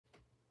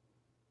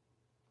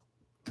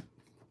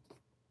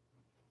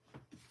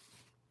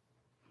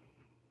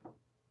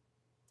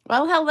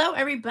Well, hello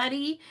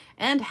everybody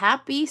and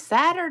happy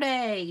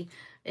Saturday.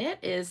 It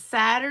is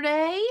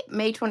Saturday,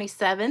 May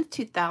 27th,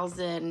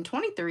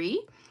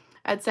 2023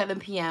 at 7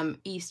 p.m.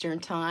 Eastern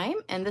Time.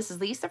 And this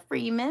is Lisa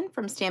Freeman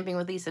from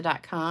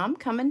stampingwithlisa.com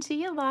coming to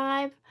you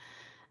live.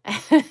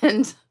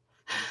 And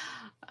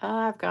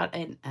I've got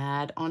an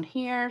ad on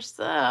here,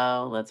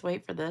 so let's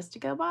wait for this to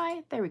go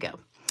by. There we go.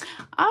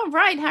 All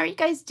right, how are you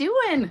guys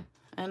doing?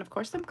 And of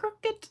course I'm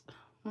crooked.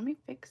 Let me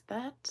fix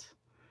that.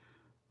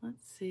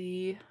 Let's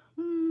see.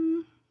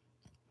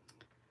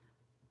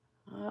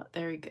 Oh,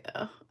 there we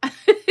go.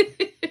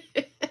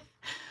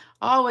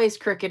 Always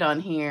crooked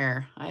on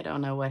here. I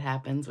don't know what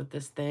happens with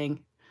this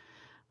thing.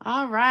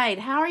 All right,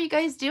 how are you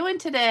guys doing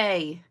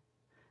today?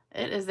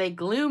 It is a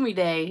gloomy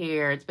day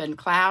here. It's been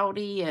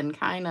cloudy and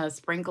kind of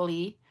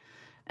sprinkly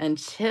and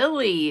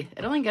chilly.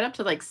 It only got up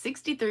to like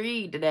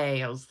 63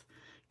 today. It was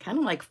kind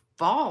of like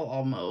fall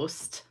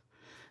almost.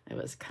 It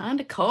was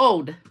kind of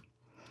cold.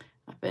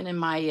 I've been in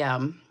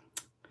my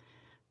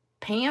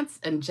pants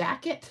and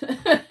jacket.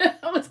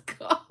 It was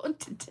cold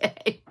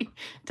today. It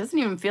doesn't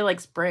even feel like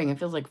spring. It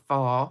feels like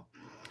fall.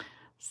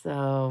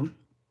 So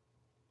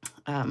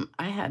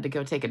I had to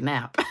go take a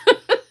nap.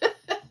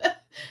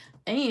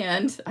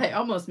 And I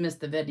almost missed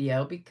the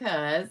video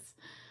because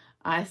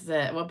I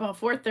said, well, about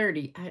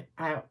 4:30,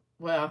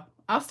 well,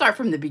 I'll start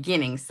from the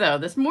beginning. So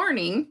this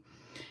morning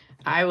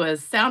I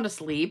was sound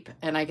asleep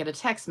and I get a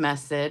text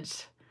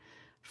message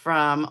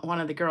from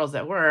one of the girls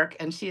at work,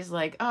 and she's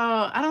like,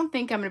 oh, I don't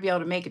think I'm going to be able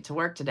to make it to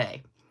work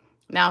today.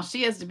 Now,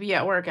 she has to be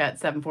at work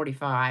at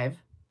 7:45,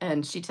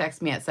 and she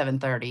texts me at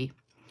 7:30.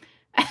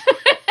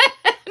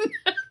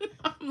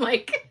 I'm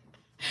like,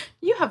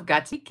 you have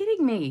got to be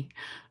kidding me.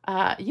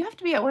 You have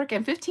to be at work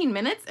in 15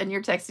 minutes, and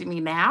you're texting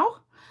me now?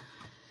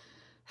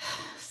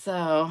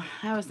 So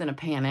I was in a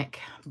panic,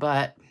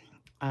 but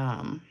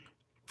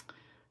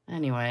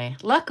anyway,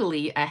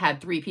 luckily, I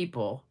had 3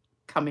 people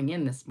coming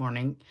in this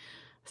morning.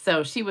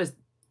 So she was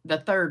the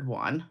third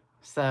one,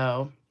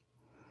 so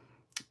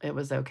it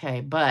was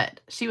okay. But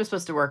she was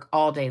supposed to work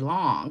all day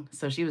long,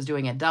 so she was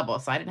doing a double.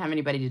 So I didn't have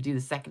anybody to do the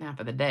second half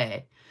of the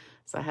day.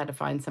 So I had to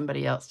find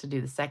somebody else to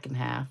do the second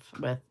half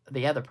with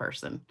the other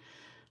person.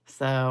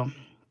 So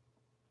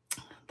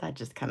that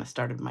just kind of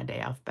started my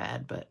day off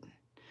bad. But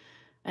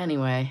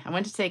anyway, I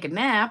went to take a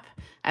nap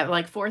at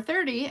like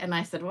 4:30, and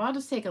I said, well, I'll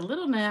just take a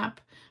little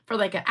nap for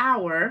like an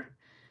hour.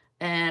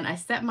 And I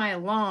set my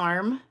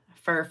alarm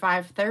for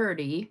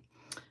 5:30,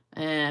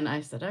 and I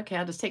said, okay,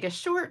 I'll just take a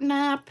short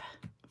nap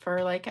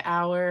for like an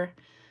hour.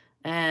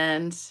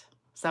 And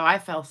so I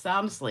fell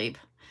sound asleep,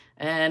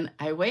 and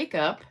I wake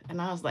up and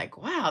I was like,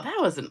 wow, that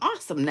was an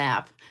awesome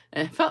nap.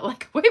 And it felt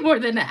like way more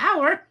than an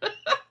hour.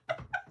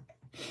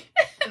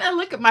 And I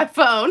look at my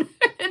phone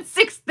at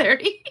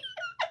 6:30.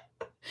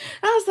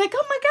 I was like,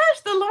 oh my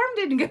gosh, the alarm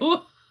didn't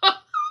go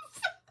off.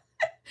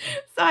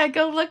 So I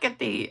go look at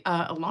the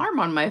alarm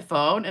on my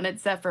phone, and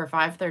it's set for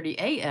 5:30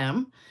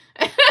 a.m.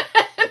 And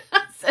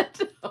I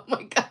said, oh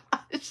my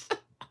gosh.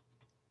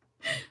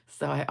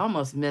 So I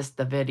almost missed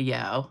the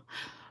video.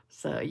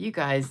 So you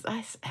guys,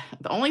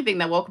 the only thing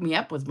that woke me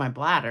up was my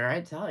bladder.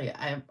 I tell you,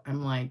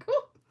 I'm like,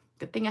 oh,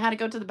 good thing I had to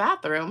go to the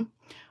bathroom,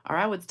 or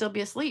I would still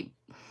be asleep.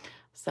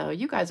 So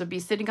you guys would be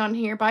sitting on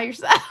here by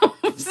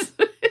yourselves.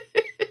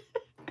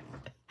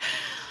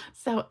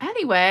 So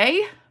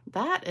anyway,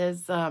 that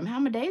is how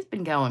my day's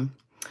been going.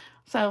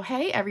 So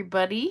hey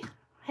everybody,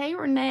 hey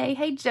Renee,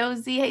 hey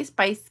Josie, hey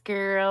Spice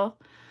Girl.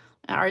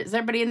 Is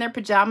everybody in their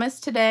pajamas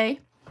today?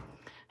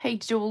 Hey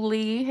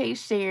Julie, hey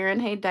Sharon,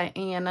 hey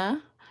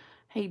Diana,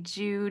 hey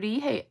Judy,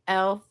 hey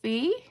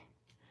Elfie.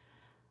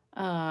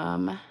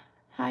 How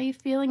you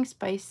feeling,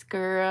 Spice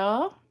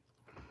Girl?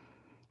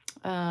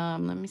 Let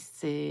me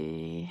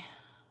see.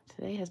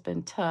 Today has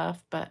been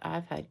tough, but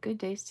I've had good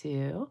days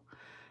too.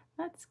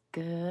 That's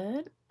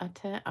good.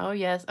 Oh,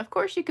 yes. Of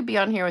course you could be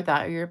on here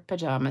without your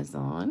pajamas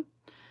on.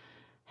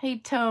 Hey,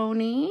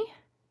 Tony.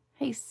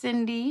 Hey,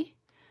 Cindy.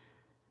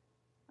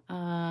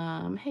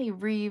 Hey,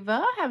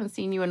 Reva. Haven't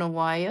seen you in a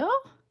while.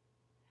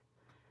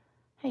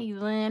 Hey,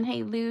 Lynn.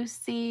 Hey,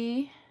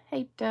 Lucy.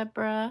 Hey,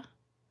 Deborah.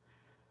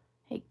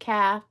 Hey,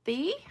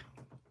 Kathy.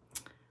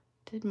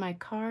 Did my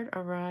card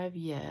arrive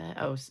yet?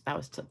 Oh, that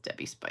was to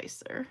Debbie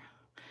Spicer.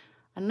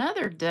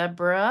 Another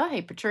Deborah.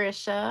 Hey,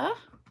 Patricia.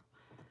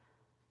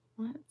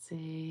 Let's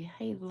see.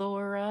 Hey,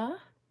 Laura.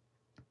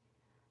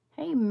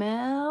 Hey,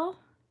 Mel.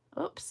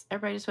 Oops,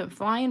 everybody just went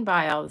flying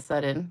by all of a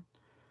sudden.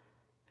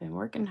 Been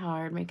working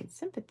hard, making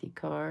sympathy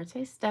cards.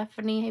 Hey,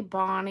 Stephanie. Hey,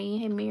 Bonnie.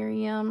 Hey,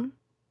 Miriam.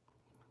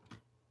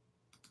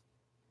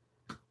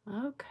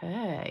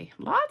 Okay.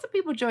 Lots of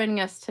people joining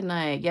us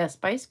tonight. Yes,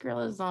 Spice Girl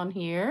is on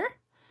here.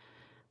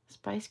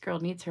 Spice Girl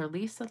needs her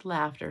Lisa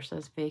laughter,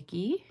 says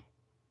Vicky.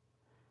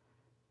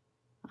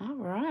 All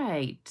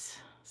right.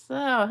 So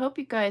I hope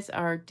you guys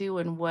are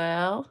doing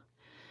well.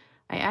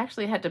 I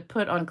actually had to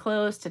put on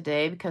clothes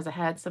today because I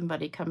had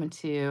somebody coming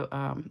to,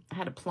 I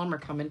had a plumber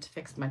come in to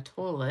fix my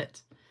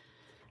toilet.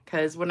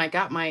 Because when I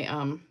got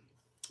my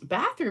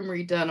bathroom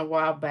redone a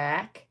while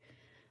back,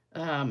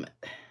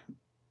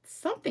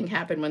 something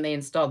happened when they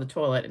installed the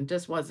toilet and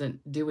just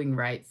wasn't doing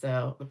right.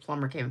 So the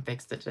plumber came and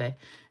fixed it today.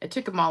 It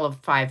took them all of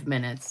 5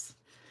 minutes.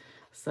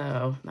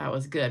 So that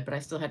was good, but I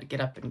still had to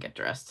get up and get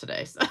dressed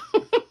today. So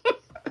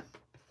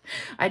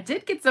I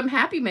did get some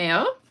happy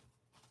mail.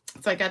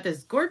 So I got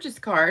this gorgeous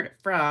card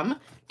from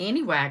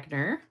Annie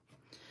Wagner.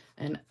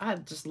 And I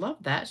just love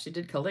that. She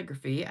did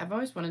calligraphy. I've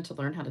always wanted to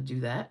learn how to do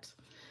that.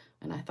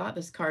 And I thought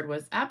this card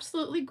was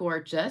absolutely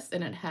gorgeous.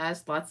 And it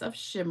has lots of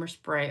shimmer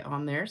spray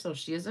on there. So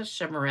she is a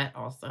shimmerette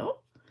also.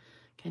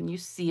 Can you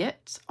see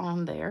it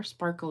on there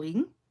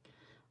sparkling?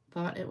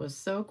 Thought it was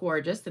so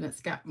gorgeous. And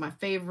it's got my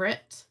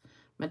favorite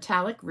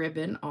metallic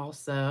ribbon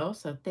also.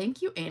 So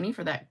thank you, Annie,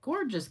 for that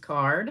gorgeous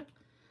card.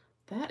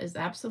 That is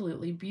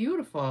absolutely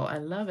beautiful. I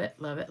love it,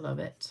 love it, love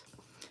it.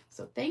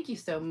 So thank you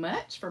so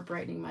much for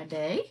brightening my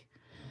day.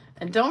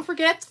 And don't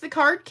forget the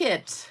card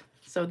kit.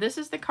 So this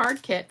is the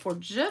card kit for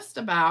just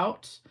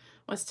about,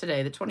 what's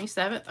today, the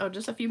 27th? Oh,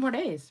 just a few more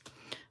days.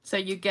 So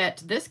you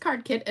get this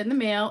card kit in the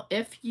mail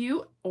if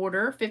you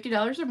order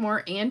 $50 or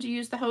more and you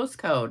use the host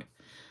code.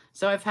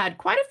 So I've had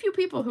quite a few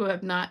people who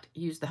have not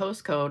used the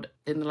host code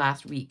in the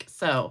last week.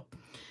 So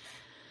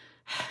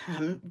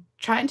I'm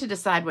trying to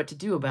decide what to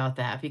do about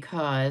that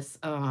because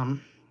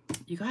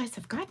you guys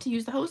have got to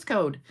use the host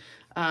code.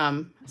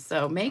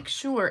 So make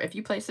sure if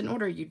you place an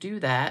order, you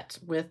do that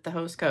with the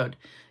host code.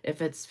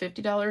 If it's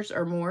 $50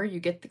 or more, you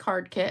get the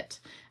card kit.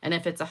 And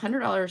if it's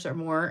 $100 or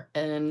more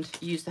and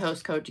you use the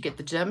host code, you get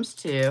the gems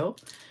too.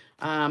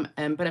 But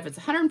if it's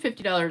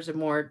 $150 or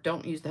more,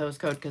 don't use the host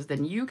code because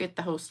then you get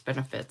the host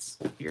benefits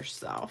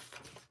yourself.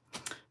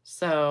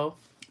 So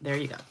there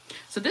you go.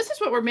 So this is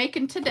what we're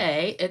making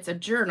today. It's a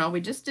journal.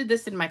 We just did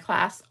this in my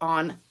class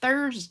on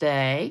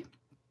Thursday.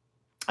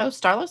 Oh,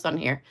 Starla's on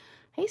here.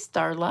 Hey,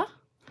 Starla.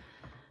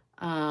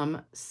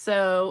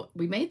 So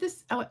we made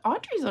this. Oh,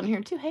 Audrey's on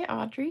here too. Hey,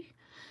 Audrey.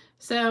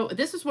 So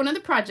this is one of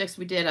the projects.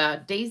 We did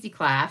a Daisy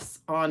class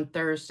on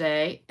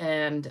Thursday,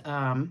 and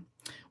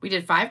we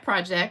did 5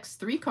 projects,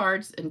 3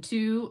 cards, and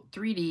 2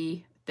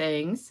 3D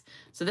things.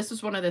 So this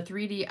is one of the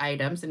 3D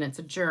items, and it's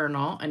a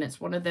journal, and it's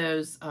one of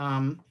those,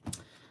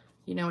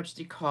 you know, what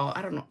do you call,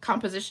 I don't know,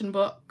 composition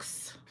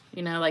books,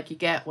 you know, like you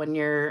get when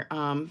you're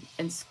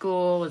in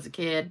school as a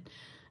kid,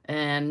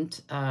 and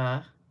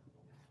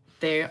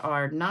they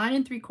are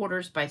 9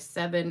 3/4 by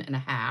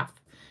 7.5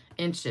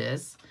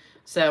 inches.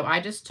 So I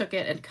just took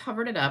it and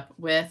covered it up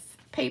with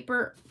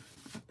paper.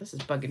 This is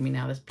bugging me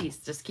now. This piece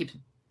just keeps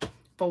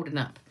folding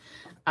up.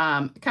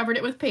 Covered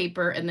it with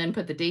paper and then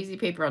put the daisy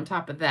paper on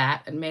top of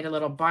that and made a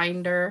little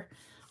binder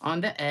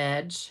on the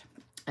edge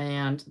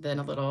and then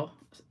a little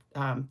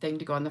thing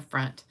to go on the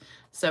front.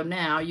 So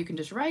now you can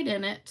just write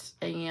in it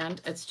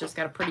and it's just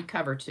got a pretty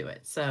cover to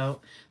it.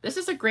 So this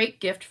is a great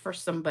gift for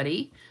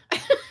somebody.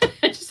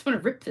 I just want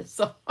to rip this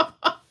off.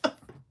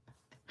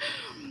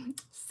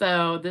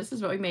 So this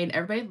is what we made.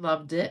 Everybody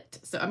loved it.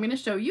 So I'm going to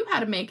show you how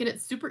to make it.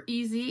 It's super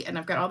easy and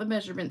I've got all the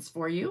measurements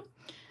for you.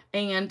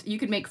 And you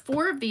can make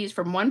 4 of these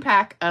from 1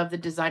 pack of the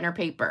designer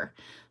paper.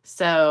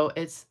 So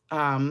it's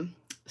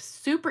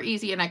super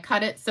easy, and I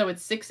cut it so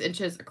it's 6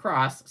 inches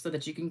across so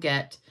that you can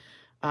get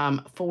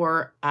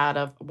 4 out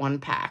of 1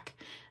 pack.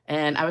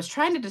 And I was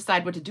trying to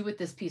decide what to do with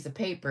this piece of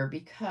paper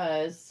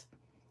because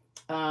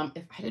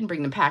if I didn't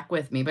bring the pack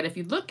with me, but if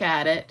you look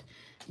at it,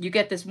 you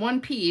get this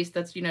one piece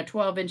that's, you know,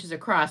 12 inches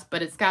across,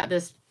 but it's got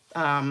this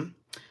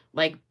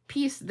like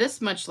piece this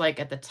much like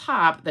at the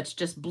top that's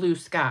just blue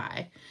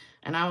sky.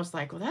 And I was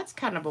like, well, that's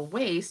kind of a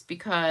waste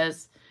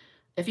because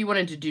if you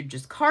wanted to do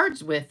just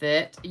cards with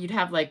it, you'd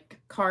have like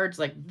cards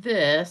like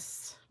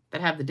this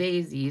that have the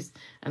daisies.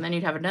 And then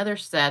you'd have another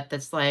set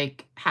that's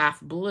like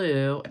half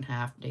blue and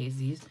half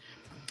daisies.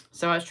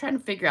 So I was trying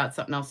to figure out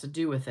something else to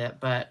do with it.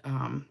 But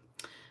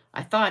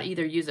I thought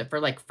either use it for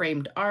like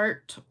framed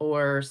art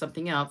or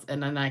something else.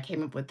 And then I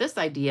came up with this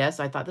idea.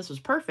 So I thought this was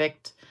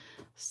perfect.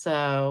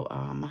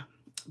 So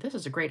this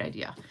is a great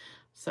idea.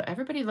 So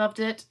everybody loved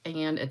it,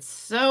 and it's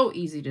so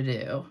easy to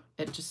do.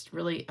 It just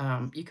really,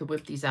 you could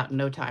whip these out in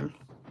no time.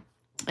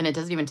 And it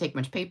doesn't even take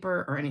much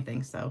paper or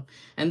anything. So,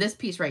 and this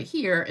piece right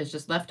here is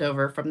just left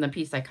over from the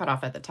piece I cut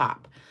off at the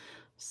top.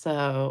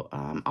 So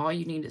all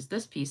you need is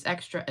this piece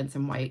extra and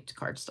some white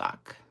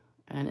cardstock.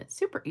 And it's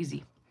super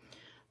easy.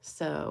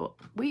 So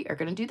we are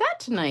going to do that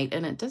tonight,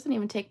 and it doesn't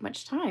even take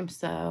much time.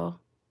 So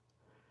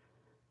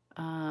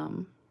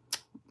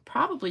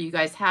probably you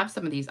guys have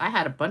some of these. I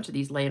had a bunch of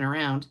these laying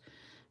around.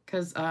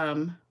 Because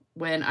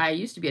when I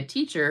used to be a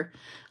teacher,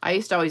 I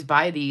used to always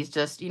buy these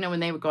just, you know, when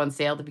they would go on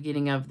sale at the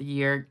beginning of the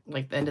year,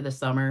 like the end of the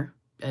summer,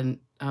 and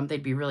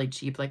they'd be really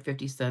cheap, like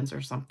 50 cents or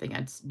something.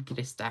 I'd get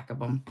a stack of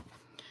them,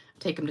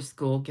 take them to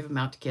school, give them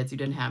out to kids who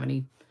didn't have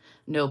any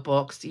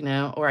notebooks, you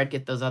know, or I'd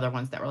get those other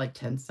ones that were like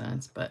 10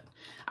 cents. But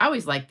I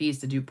always like these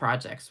to do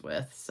projects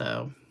with.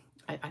 So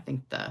I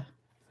think I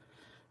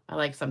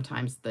like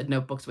sometimes the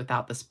notebooks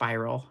without the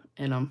spiral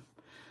in them.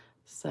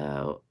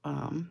 So,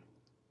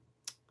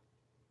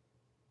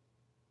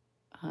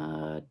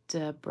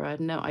 Deborah,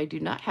 no, I do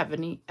not have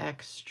any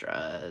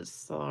extras.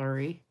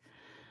 Sorry.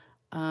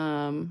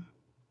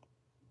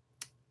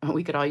 Oh,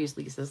 we could all use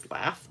Lisa's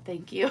laugh.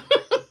 Thank you.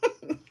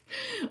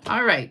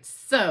 All right,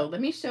 so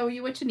let me show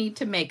you what you need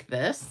to make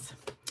this.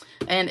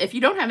 And if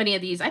you don't have any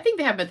of these, I think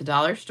they have them at the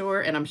dollar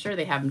store, and I'm sure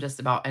they have them just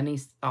about any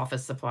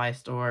office supply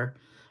store,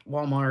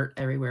 Walmart,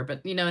 everywhere.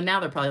 But you know, now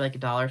they're probably like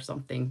 $1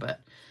 something.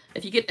 But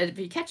if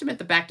you catch them at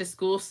the back to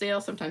school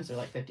sale, sometimes they're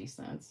like 50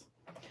 cents.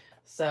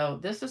 So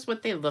this is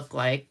what they look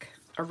like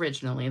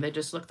originally. They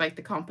just look like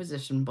the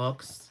composition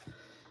books.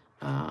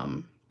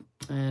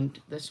 And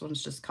this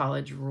one's just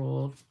college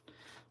ruled.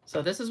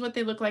 So this is what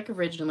they look like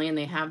originally, and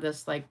they have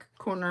this like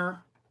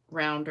corner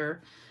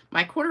rounder.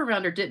 My corner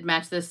rounder didn't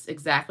match this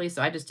exactly,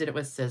 so I just did it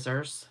with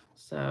scissors.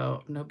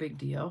 So no big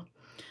deal.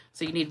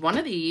 So you need one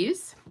of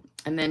these,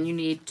 and then you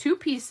need 2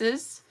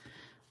 pieces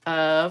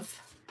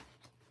of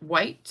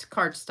white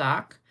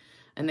cardstock.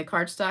 And the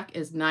cardstock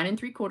is 9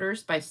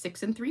 3/4 by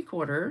 6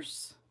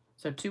 3/4.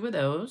 So 2 of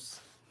those.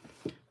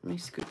 Let me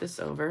scoot this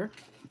over.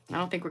 I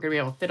don't think we're going to be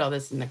able to fit all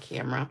this in the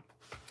camera.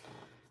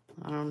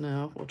 I don't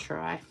know. We'll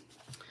try.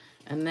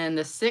 And then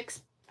the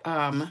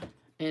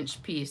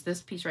 6-inch piece,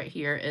 this piece right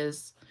here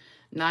is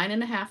 9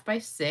 1/2 by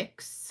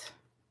 6.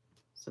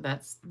 So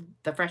that's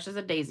the Fresh as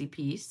a Daisy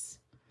piece.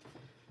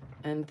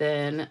 And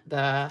then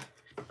the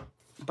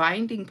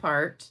binding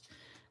part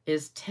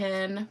is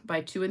 10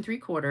 by 2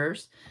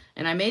 3/4.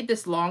 And I made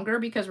this longer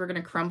because we're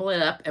going to crumble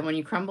it up. And when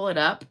you crumble it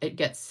up, it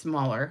gets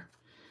smaller.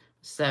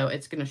 So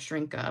it's going to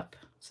shrink up.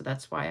 So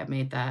that's why I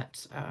made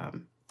that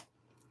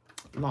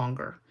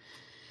longer.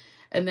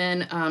 And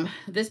then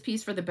this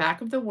piece for the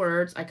back of the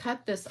words, I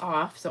cut this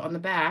off. So on the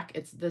back,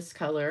 it's this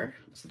color.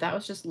 So that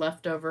was just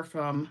left over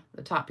from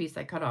the top piece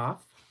I cut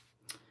off.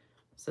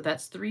 So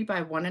that's 3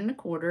 by 1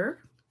 1/4.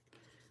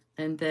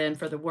 And then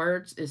for the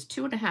words is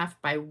 2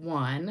 1/2 by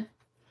 1.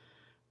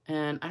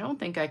 And I don't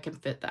think I can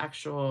fit the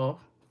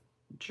actual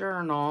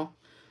journal.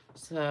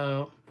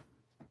 So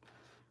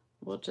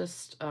we'll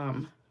just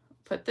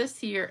put this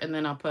here, and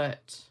then I'll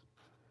put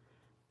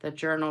the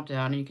journal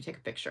down, and you can take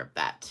a picture of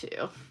that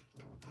too.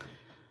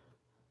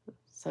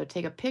 So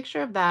take a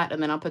picture of that,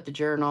 and then I'll put the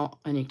journal,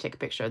 and you can take a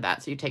picture of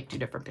that. So you take 2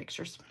 different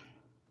pictures.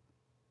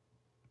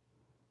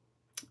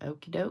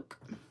 Okie doke.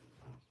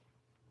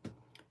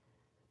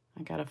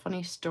 I got a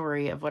funny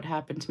story of what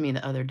happened to me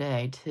the other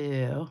day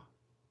too.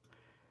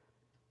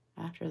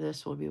 After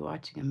this, we'll be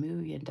watching a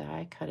movie and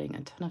die cutting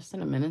a ton of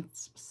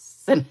cinnamons.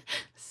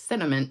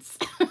 Cinnamons.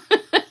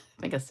 I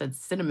think I said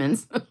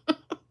cinnamons.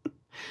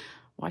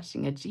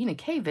 Watching a Gina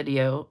K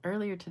video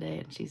earlier today,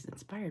 and she's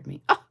inspired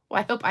me. Oh,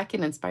 well, I hope I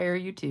can inspire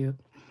you too.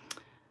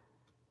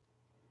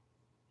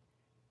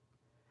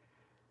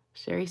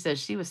 Sherry says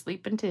she was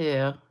sleeping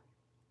too.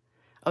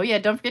 Oh yeah,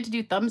 don't forget to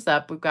do thumbs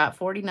up. We've got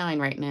 49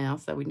 right now,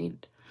 so we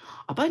need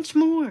a bunch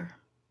more.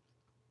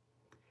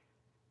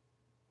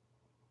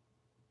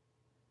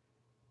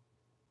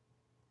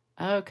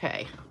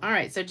 Okay. All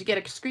right. So did you get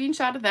a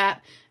screenshot of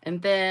that?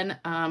 And then,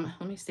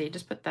 let me see,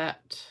 just put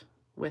that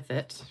with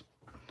it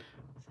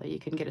so you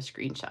can get a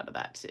screenshot of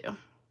that too.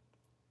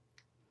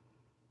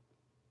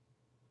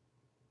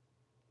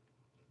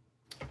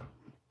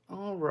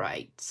 All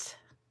right.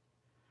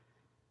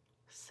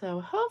 So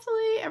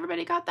hopefully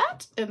everybody got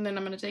that. And then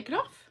I'm going to take it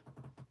off.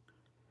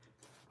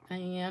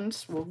 And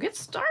we'll get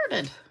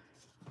started.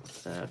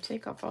 So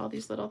take off all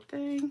these little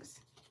things.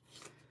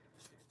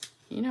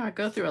 You know, I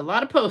go through a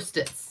lot of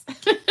Post-its.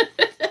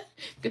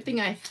 Good thing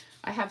I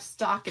have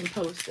stock in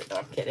Post-it. No,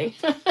 I'm kidding.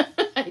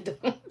 I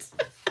don't.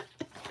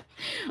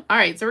 All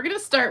right, so we're going to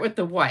start with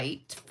the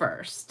white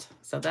first.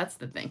 So that's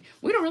the thing.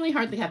 We don't really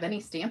hardly have any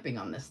stamping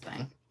on this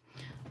thing.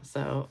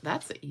 So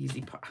that's the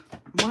easy part.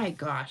 My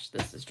gosh,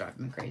 this is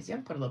driving me crazy. I'll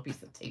put a little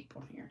piece of tape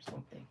on here or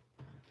something.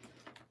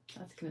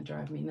 That's going to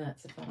drive me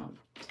nuts if I don't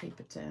tape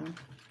it down.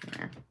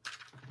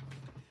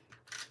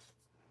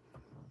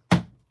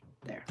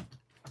 There.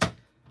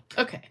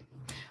 Okay.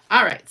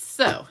 All right.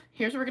 So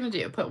here's what we're going to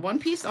do. Put one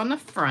piece on the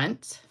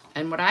front.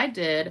 And what I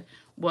did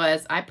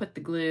was I put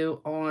the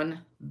glue on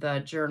the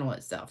journal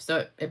itself.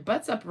 So it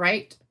butts up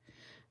right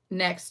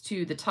next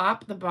to the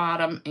top, the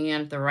bottom,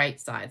 and the right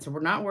side. So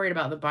we're not worried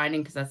about the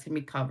binding because that's going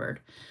to be covered.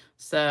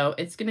 So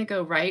it's going to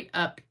go right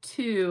up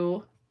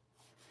to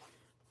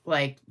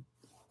like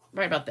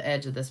right about the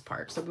edge of this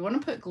part. So we want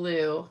to put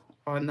glue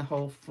on the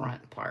whole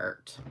front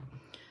part.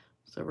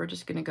 So we're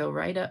just going to go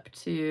right up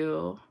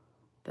to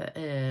the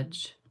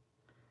edge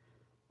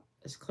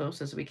as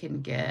close as we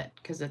can get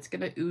because it's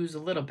going to ooze a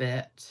little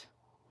bit.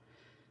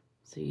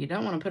 So you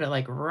don't want to put it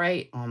like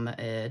right on the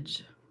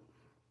edge.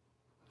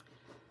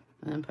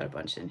 And then put a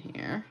bunch in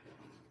here.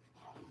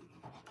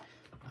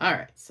 All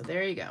right, so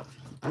there you go.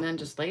 And then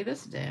just lay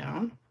this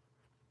down.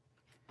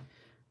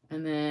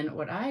 And then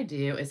what I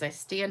do is I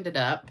stand it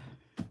up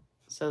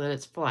so that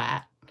it's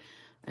flat.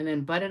 And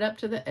then butt it up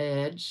to the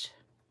edge.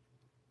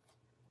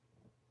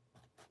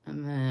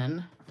 And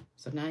then,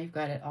 so now you've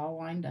got it all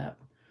lined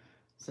up.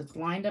 So it's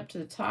lined up to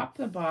the top,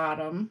 the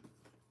bottom,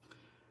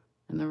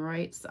 and the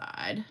right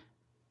side.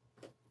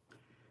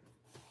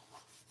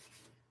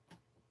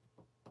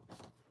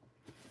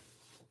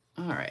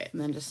 All right, and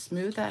then just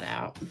smooth that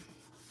out.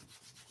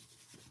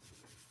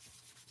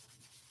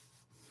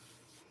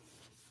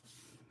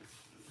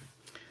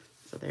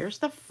 there's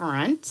the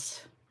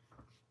front.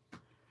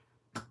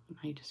 Now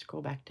you just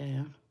scroll back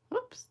down.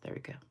 Whoops, there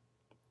we go.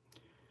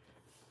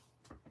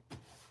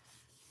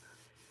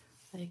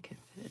 They can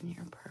fit in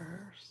your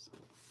purse.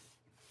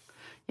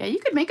 Yeah, you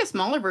could make a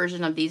smaller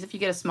version of these. If you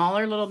get a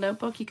smaller little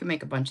notebook, you can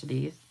make a bunch of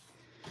these.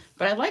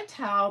 But I liked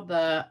how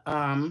the,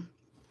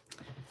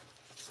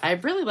 I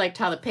really liked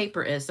how the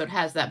paper is, so it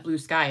has that blue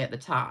sky at the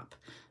top.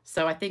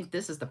 So I think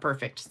this is the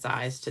perfect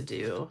size to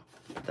do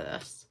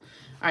this.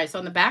 All right, so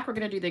on the back, we're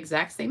going to do the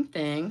exact same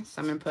thing.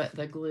 So I'm going to put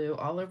the glue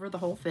all over the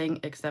whole thing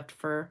except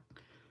for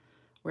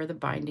where the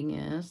binding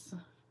is.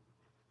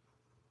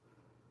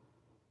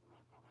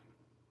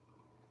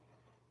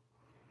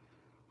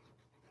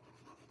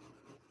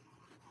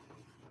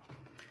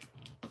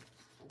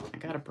 I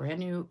got a brand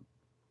new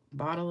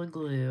bottle of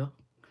glue.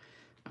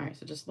 All right,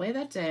 so just lay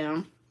that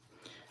down.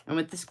 And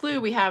with this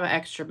glue, we have an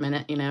extra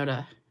minute, you know,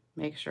 to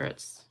make sure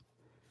it's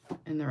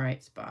in the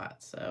right spot.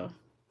 So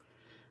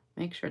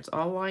make sure it's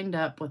all lined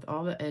up with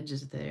all the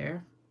edges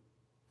there.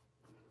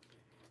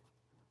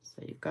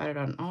 So you've got it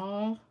on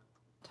all,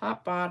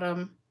 top,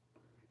 bottom,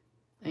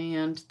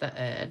 and the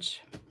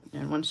edge.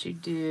 And once you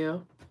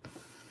do,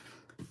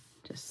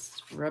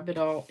 just rub it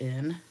all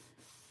in.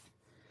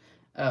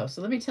 Oh,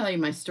 so let me tell you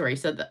my story.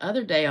 So the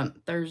other day on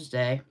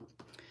Thursday,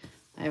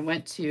 I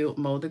went to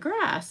mow the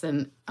grass,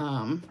 and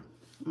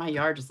my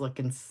yard is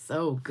looking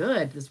so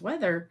good. This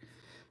weather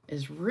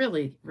is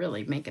really,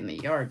 really making the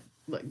yard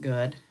look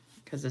good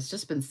because it's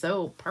just been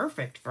so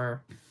perfect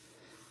for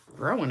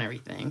growing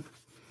everything.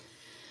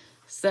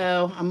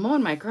 So I'm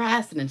mowing my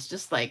grass, and it's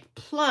just like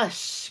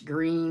plush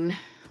green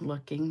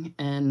looking.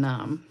 And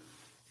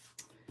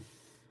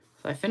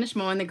so I finished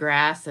mowing the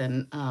grass,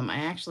 and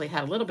I actually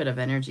had a little bit of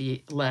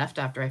energy left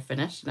after I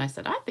finished. And I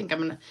said, I think I'm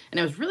going to, and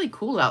it was really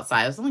cool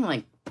outside. It was only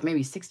like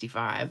maybe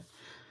 65.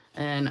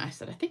 And I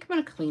said, I think I'm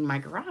going to clean my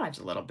garage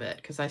a little bit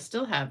because I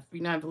still have,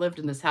 you know, I've lived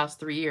in this house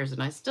 3 years,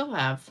 and I still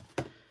have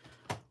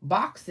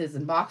boxes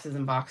and boxes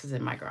and boxes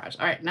in my garage.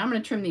 All right, now I'm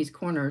going to trim these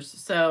corners.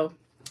 So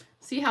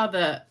see how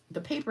the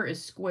paper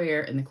is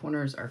square and the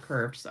corners are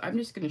curved. So I'm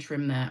just going to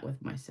trim that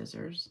with my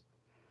scissors.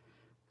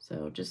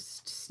 So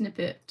just snip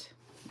it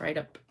right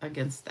up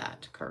against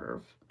that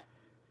curve.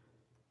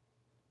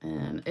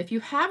 And if you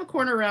have a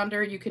corner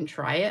rounder, you can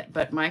try it,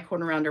 but my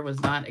corner rounder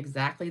was not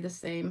exactly the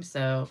same.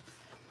 So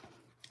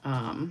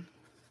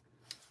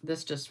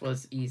this just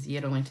was easy.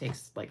 It only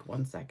takes like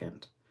 1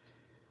 second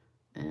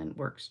and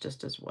works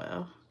just as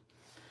well.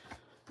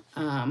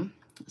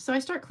 So I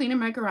start cleaning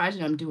my garage,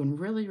 and I'm doing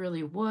really,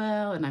 really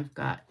well. And I've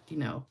got, you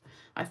know,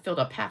 I filled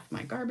up half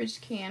my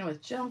garbage can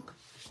with junk.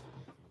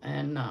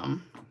 And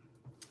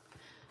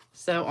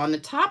so on the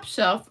top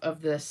shelf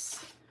of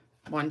this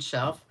one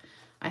shelf,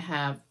 I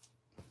have,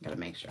 gotta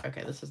make sure,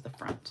 okay, this is the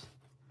front.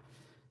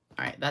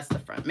 All right, that's the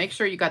front. Make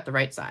sure you got the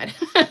right side.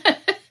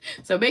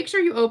 So make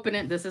sure you open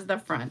it. This is the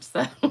front.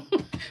 So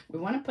we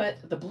want to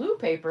put the blue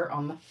paper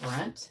on the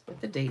front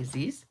with the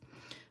daisies.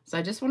 So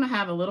I just want to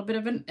have a little bit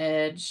of an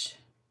edge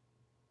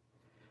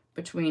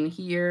between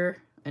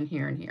here and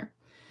here and here.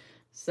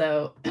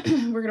 So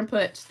we're going to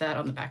put that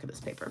on the back of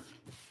this paper.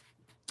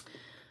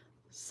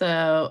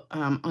 So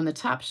on the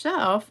top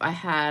shelf, I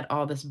had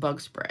all this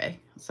bug spray.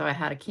 So I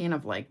had a can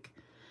of like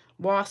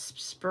wasp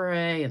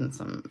spray and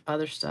some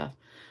other stuff.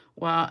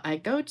 Well, I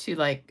go to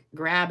like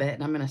grab it,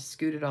 and I'm going to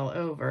scoot it all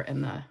over,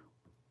 and the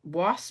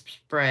wasp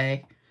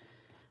spray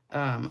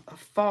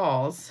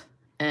falls,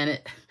 and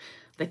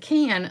the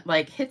can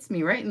like hits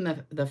me right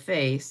in the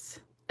face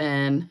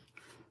and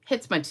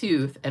hits my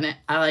tooth. And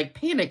I like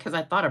panicked because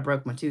I thought I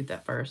broke my tooth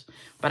at first,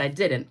 but I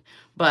didn't.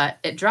 But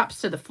it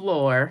drops to the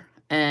floor,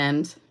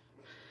 and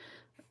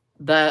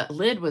the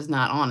lid was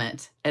not on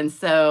it. And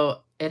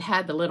so it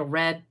had the little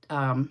red,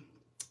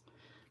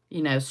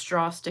 you know,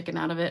 straw sticking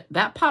out of it.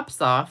 That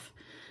pops off.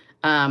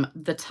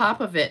 The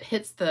top of it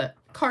hits the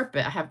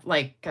carpet. I have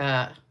like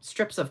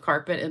strips of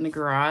carpet in the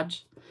garage,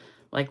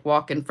 like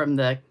walking from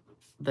the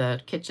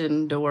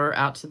kitchen door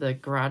out to the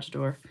garage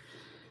door.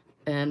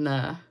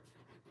 And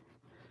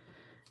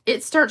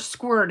it starts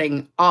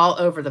squirting all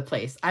over the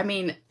place. I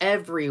mean,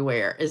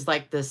 everywhere is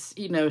like this,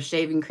 you know,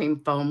 shaving cream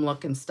foam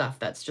looking stuff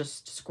that's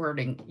just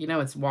squirting. You know,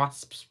 it's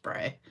wasp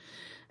spray.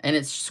 And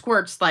it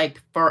squirts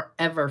like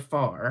forever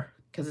far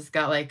because it's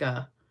got like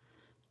a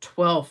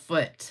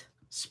 12-foot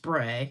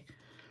spray.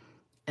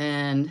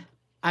 And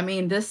I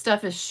mean, this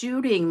stuff is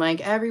shooting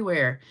like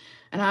everywhere.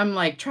 And I'm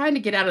like trying to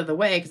get out of the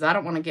way because I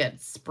don't want to get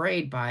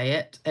sprayed by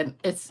it. And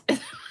it's, I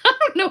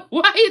don't know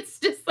why, it's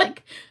just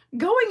like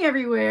going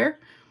everywhere.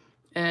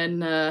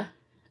 And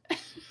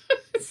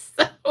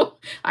so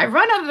I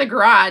run out of the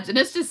garage, and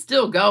it's just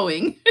still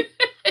going.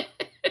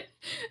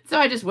 So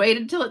I just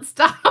waited until it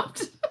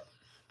stopped.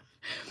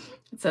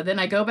 So then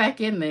I go back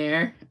in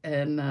there,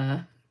 and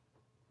I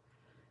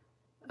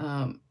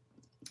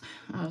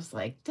was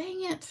like,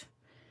 dang it.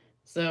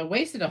 So I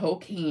wasted a whole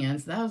can.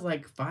 So that was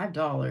like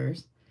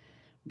 $5.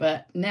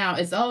 But now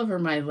it's all over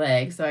my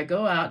leg. So I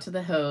go out to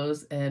the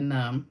hose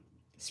and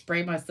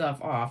spray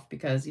myself off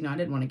because, you know, I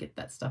didn't want to get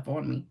that stuff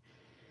on me.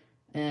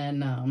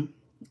 And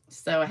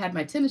So I had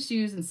my tennis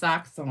shoes and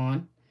socks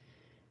on.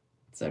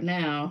 So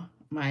now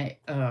my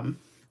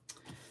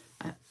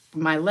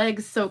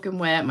legs soaking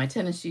wet, my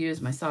tennis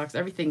shoes, my socks,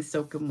 everything's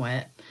soaking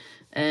wet.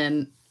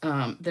 And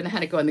then I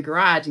had to go in the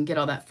garage and get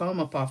all that foam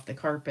up off the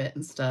carpet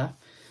and stuff.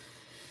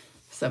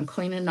 So I'm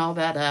cleaning all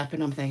that up,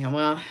 and I'm thinking,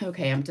 well,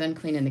 okay, I'm done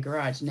cleaning the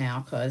garage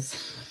now,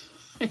 because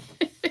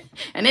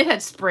and it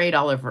had sprayed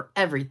all over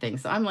everything.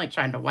 So I'm like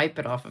trying to wipe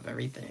it off of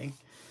everything.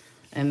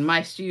 And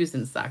my shoes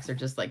and socks are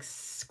just like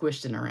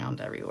squishing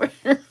around everywhere.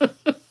 It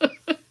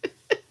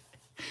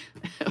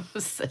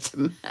was such a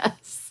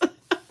mess.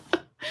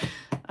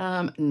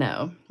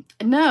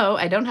 No,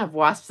 I don't have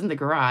wasps in the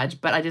garage,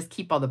 but I just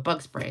keep all the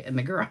bug spray in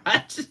the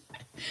garage.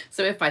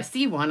 So if I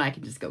see one, I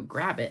can just go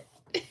grab it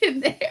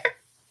in there.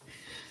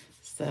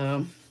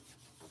 So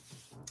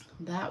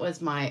that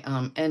was my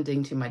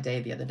ending to my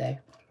day the other day.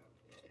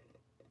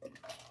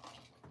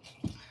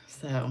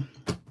 So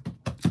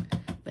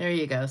there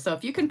you go. So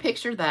if you can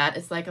picture that,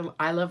 it's like a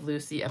I Love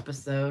Lucy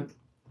episode.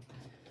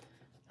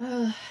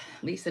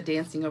 Lisa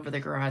dancing over the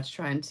garage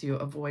trying to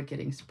avoid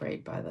getting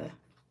sprayed by the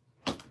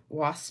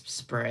wasp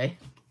spray.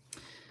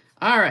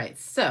 All right,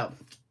 so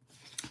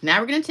now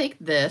we're going to take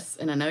this,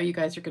 and I know you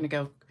guys are going to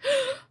go,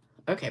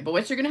 okay, but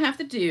what you're going to have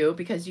to do,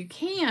 because you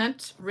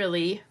can't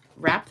really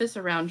wrap this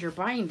around your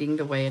binding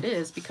the way it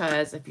is,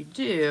 because if you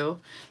do,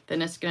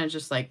 then it's going to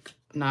just like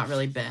not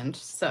really bend.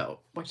 So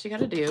what you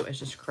got to do is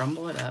just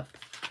crumble it up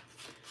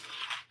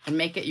and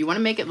make it, you want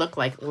to make it look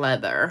like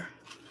leather.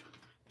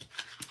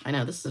 I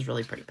know this is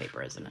really pretty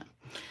paper, isn't it?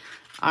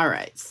 All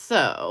right,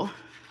 so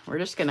we're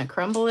just going to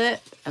crumble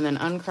it and then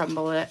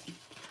uncrumble it.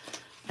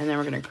 And then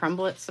we're going to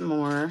crumble it some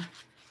more.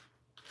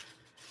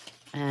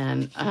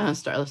 And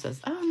Starla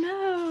says, oh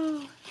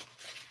no.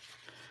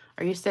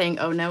 Are you saying,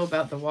 oh no,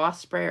 about the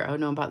wasp spray, or oh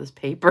no, about this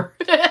paper?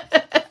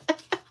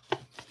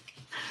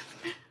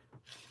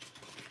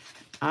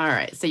 All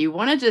right, so you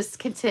want to just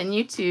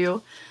continue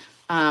to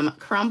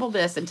crumble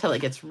this until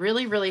it gets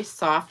really, really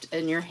soft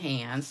in your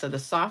hand. So the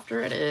softer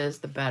it is,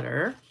 the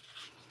better.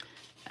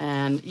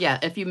 And yeah,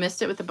 if you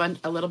missed it with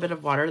a little bit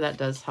of water, that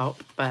does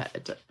help, but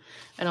it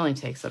only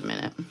takes a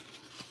minute.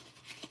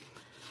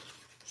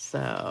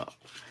 So,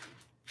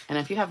 and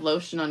if you have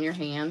lotion on your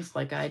hands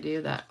like I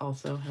do, that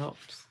also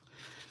helps.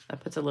 That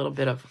puts a little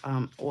bit of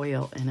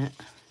oil in it.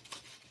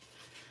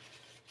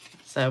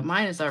 So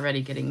mine is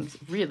already getting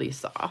really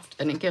soft,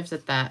 and it gives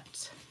it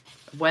that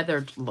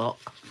weathered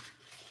look.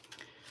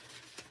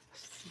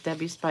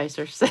 Debbie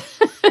Spicer says,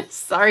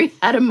 sorry,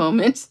 had a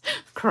moment.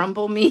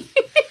 Crumble me.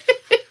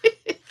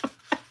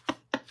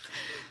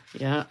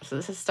 Yeah, so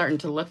this is starting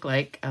to look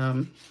like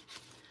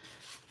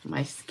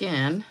my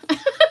skin.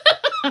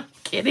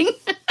 Kidding.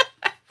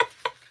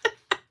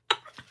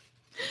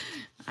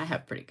 I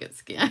have pretty good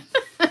skin.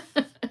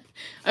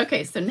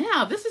 Okay, so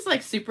now this is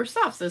like super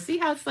soft. So see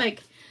how it's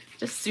like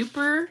just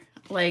super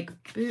like,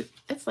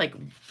 it's like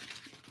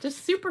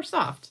just super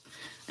soft.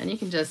 And you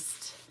can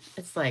just,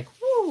 it's like,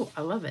 whoo,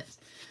 I love it.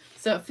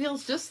 So it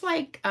feels just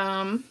like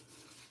cotton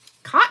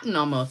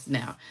almost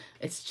now.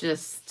 It's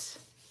just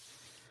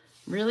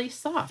really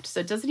soft. So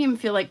it doesn't even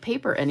feel like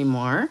paper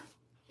anymore.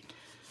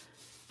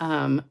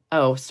 Oh,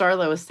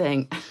 Starla was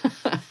saying,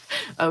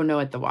 oh no,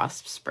 at the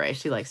wasp spray.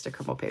 She likes to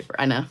crumble paper.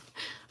 I know.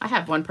 I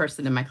have one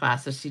person in my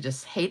class, so she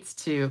just hates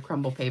to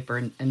crumble paper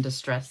and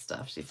distress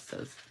stuff. She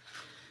says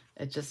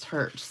it just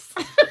hurts.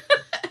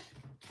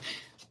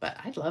 But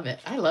I love it.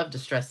 I love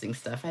distressing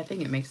stuff. I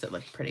think it makes it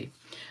look pretty.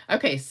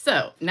 Okay,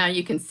 so now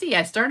you can see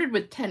I started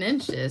with 10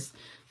 inches.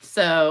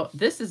 So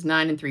this is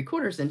 9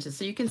 3/4 inches.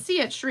 So you can see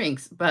it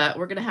shrinks, but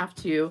we're going to have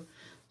to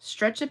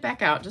stretch it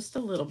back out just a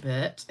little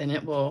bit, and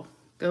it will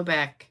go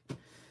back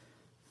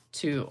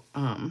to,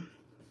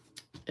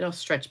 it'll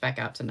stretch back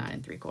out to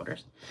 9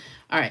 3/4.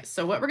 All right,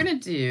 so what we're going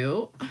to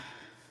do,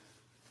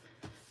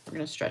 we're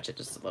going to stretch it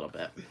just a little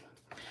bit.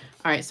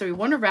 All right, so we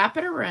want to wrap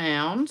it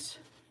around,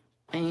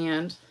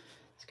 and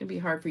it's going to be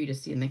hard for you to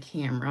see in the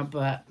camera,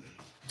 but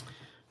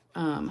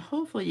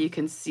hopefully you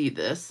can see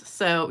this.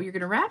 So you're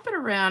going to wrap it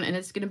around, and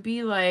it's going to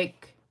be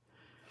like,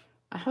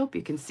 I hope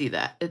you can see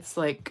that. It's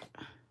like,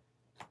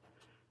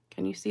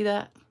 can you see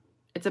that?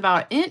 It's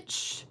about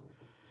 1.25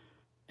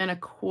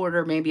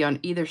 inches maybe on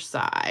either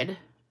side.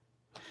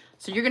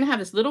 So you're going to have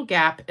this little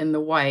gap in the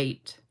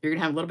white. You're going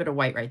to have a little bit of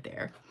white right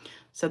there.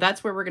 So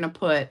that's where we're going to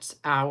put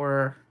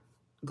our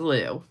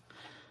glue.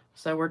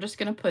 So we're just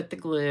going to put the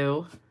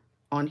glue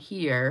on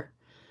here,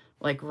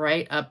 like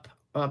right up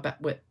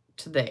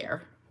to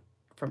there.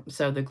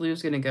 So the glue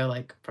is going to go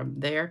like from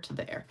there to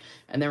there.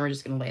 And then we're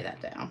just going to lay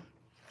that down.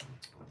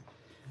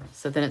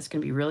 So then it's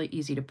going to be really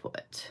easy to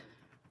put.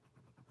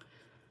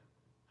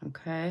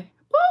 Okay.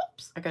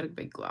 Whoops. I got a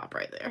big glob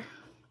right there.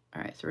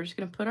 All right. So we're just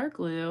going to put our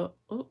glue,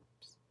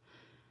 oops,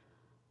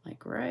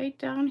 like right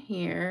down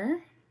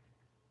here.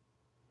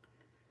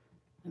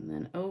 And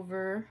then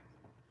over.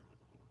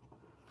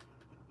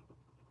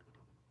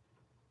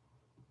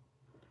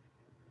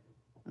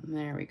 And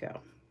there we go.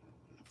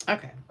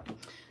 Okay.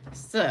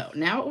 So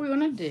now what we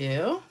want to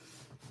do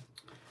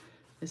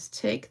is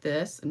take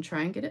this and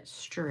try and get it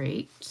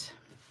straight.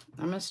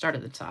 I'm going to start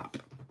at the top.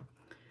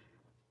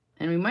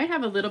 And we might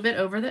have a little bit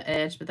over the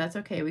edge, but that's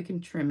okay. We can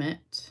trim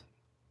it.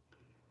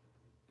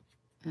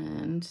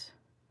 And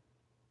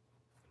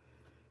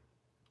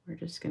we're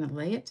just going to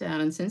lay it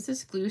down. And since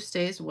this glue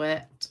stays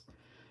wet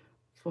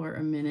for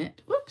a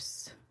minute,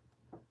 whoops.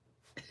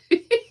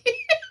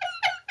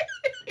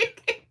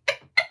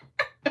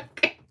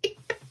 Okay.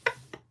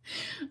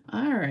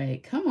 All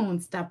right, come on,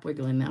 stop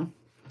wiggling now.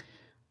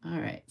 All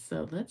right,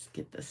 so let's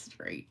get this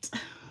straight.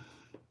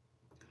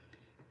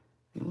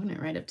 We want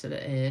it right up to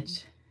the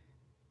edge.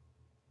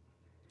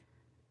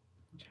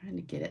 I'm trying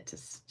to get it to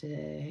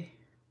stay.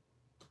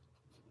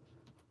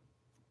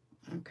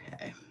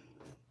 Okay.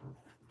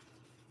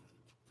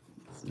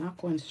 It's not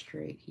going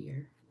straight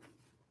here.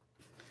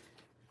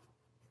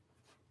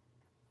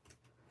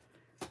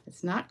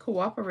 It's not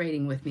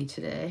cooperating with me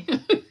today. It's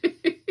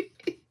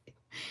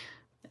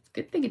a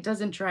good thing it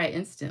doesn't dry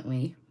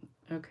instantly.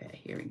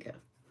 Okay, here we go.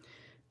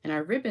 And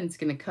our ribbon's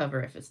gonna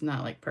cover if it's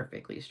not like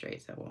perfectly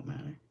straight, so it won't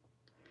matter.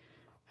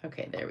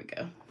 Okay, there we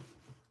go.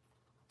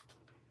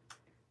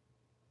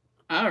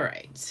 All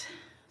right,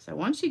 so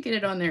once you get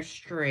it on there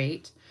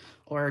straight,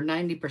 or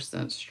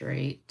 90%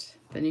 straight,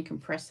 then you can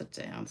press it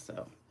down.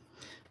 So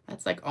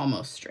that's like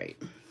almost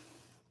straight.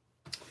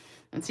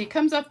 And see, it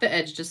comes off the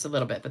edge just a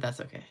little bit, but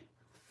that's okay,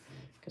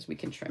 because we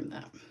can trim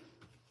that.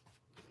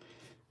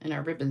 And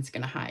our ribbon's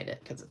gonna hide it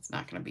because it's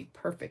not gonna be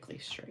perfectly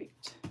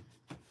straight.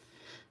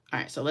 All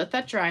right, so let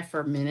that dry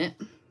for a minute.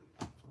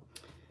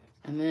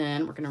 And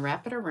then we're gonna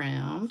wrap it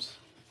around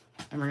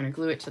and we're gonna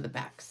glue it to the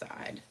back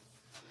side.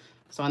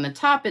 So on the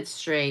top it's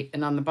straight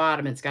and on the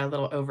bottom it's got a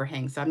little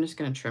overhang. So I'm just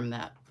gonna trim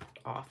that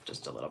off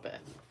just a little bit.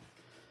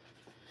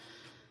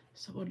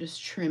 So we'll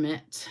just trim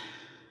it.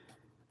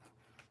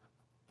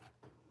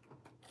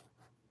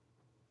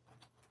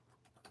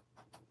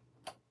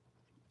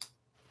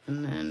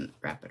 And then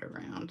wrap it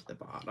around the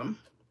bottom.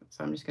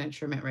 So I'm just gonna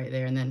trim it right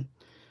there and then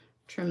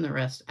trim the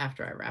rest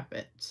after I wrap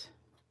it.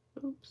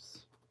 Oops.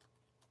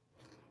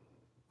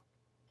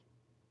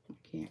 I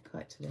can't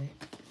cut today.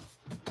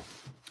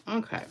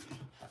 Okay.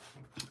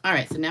 All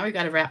right, so now we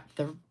got to wrap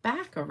the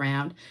back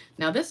around.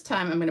 Now this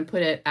time I'm going to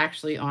put it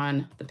actually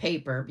on the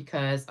paper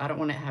because I don't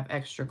want to have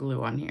extra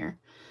glue on here.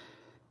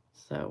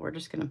 So we're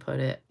just going to put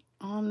it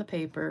on the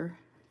paper.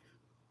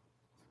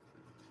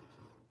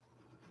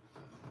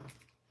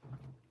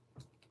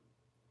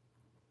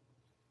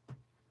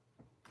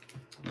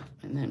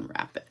 And then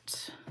wrap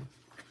it.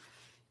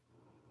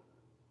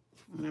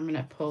 And I'm going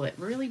to pull it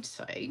really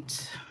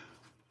tight.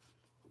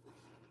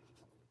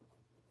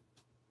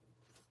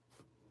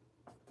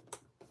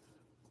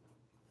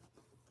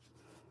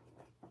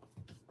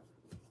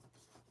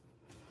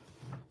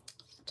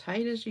 As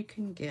tight as you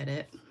can get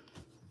it.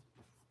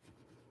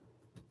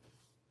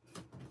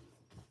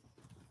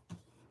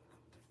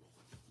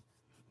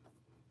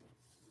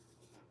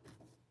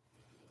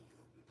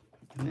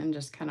 And then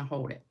just kind of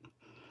hold it.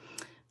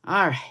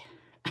 All right.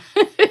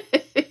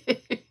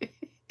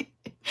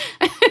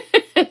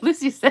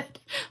 Lucy said,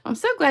 I'm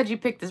so glad you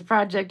picked this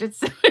project. It's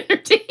so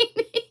entertaining.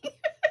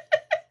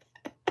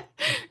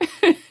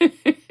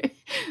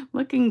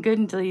 Looking good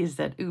until you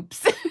said,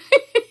 oops.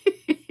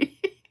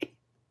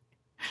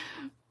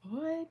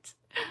 What?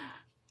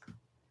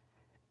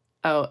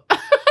 Oh.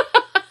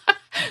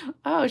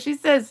 Oh, she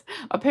says,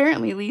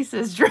 apparently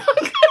Lisa's drunk.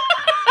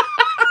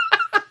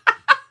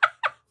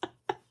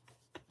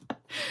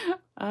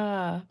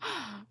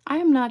 I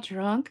am not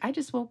drunk. I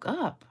just woke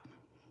up.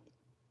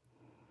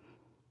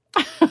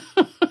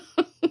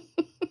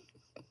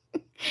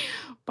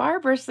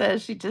 Barbara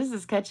says she just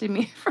is catching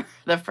me for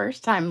the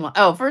first time.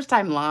 Oh, first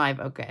time live.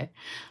 Okay.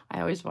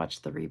 I always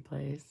watch the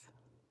replays.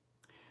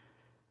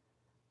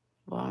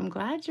 Well, I'm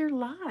glad you're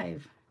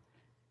live.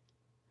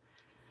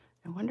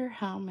 I wonder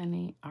how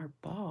many are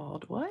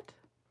bald. What?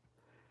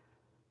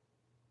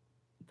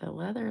 The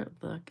leather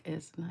look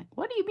is nice.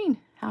 What do you mean?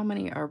 How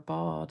many are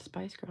bald?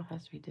 Spice Girl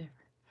has to be different.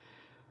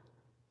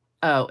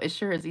 Oh, it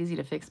sure is easy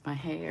to fix my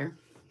hair.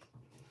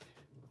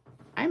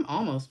 I'm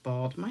almost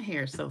bald. My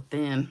hair is so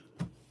thin.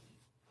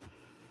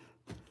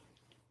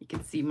 You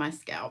can see my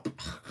scalp.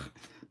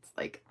 It's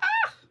like,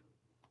 ah!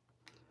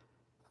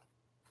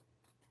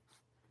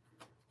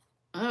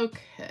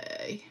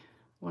 Okay.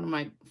 One of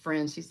my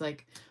friends, she's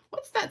like,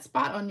 what's that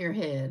spot on your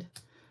head?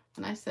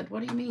 And I said,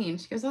 what do you mean?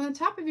 She goes, on the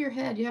top of your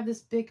head, you have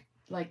this big,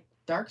 like,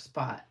 dark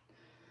spot.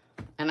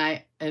 And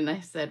I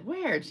said,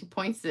 where? And she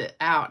points it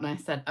out. And I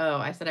said, oh,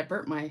 I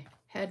burnt my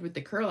head with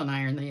the curling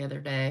iron the other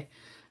day.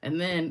 And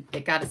then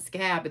it got a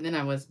scab, and then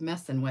I was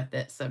messing with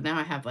it. So now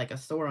I have like a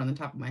sore on the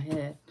top of my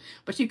head.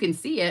 But you can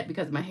see it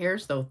because my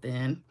hair's so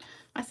thin.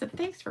 I said,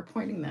 thanks for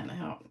pointing that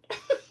out.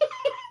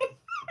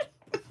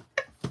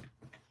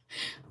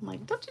 I'm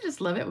like, don't you just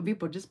love it when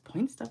people just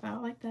point stuff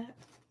out like that?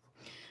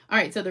 All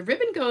right, so the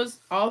ribbon goes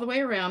all the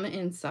way around the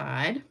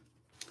inside.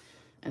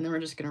 And then we're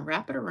just going to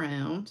wrap it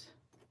around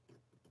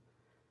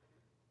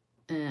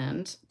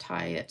and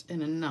tie it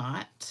in a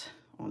knot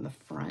on the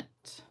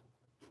front.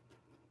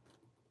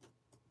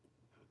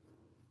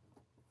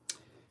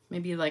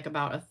 Maybe like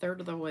about a third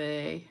of the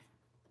way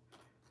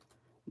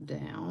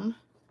down.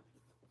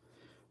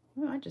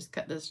 Well, I just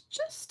cut this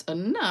just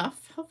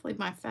enough. Hopefully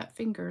my fat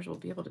fingers will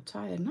be able to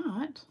tie a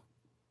knot.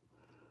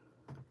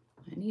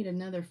 I need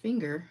another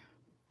finger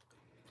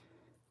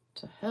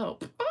to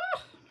help.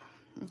 Ah!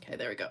 Okay,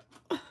 there we go.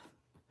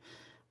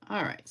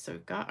 All right, so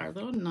we've got our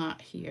little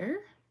knot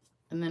here.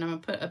 And then I'm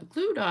gonna put a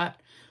glue dot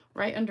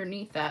right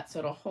underneath that so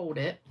it'll hold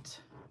it. So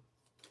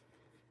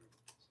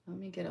let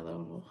me get a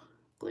little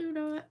glue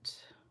dot.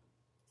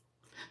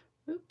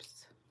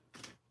 Oops.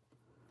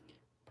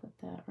 Put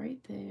that right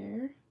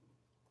there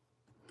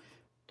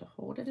to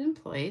hold it in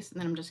place. And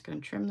then I'm just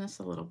gonna trim this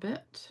a little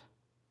bit.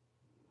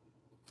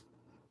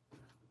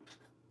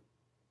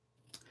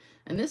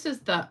 And this is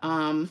the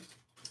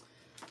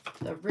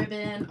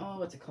ribbon, oh,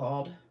 what's it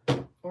called?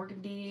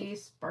 Organdy,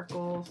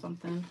 sparkle,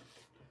 something.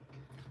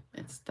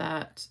 It's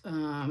that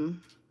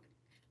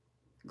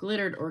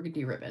glittered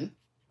organdy ribbon.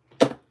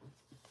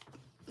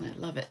 I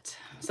love it.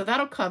 So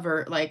that'll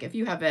cover, like, if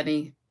you have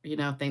any, you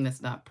know, thing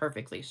that's not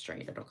perfectly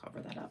straight, it'll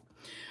cover that up.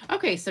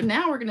 Okay, so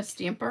now we're going to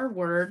stamp our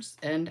words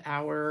and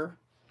our,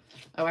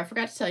 oh, I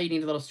forgot to tell you, you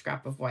need a little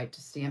scrap of white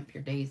to stamp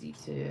your daisy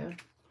too.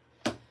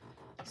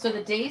 So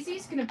the daisy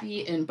is going to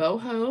be in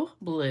boho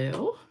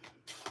blue.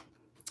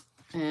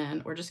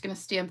 And we're just going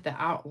to stamp the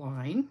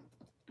outline.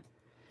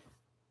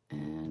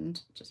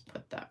 And just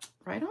put that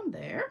right on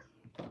there.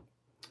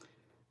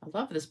 I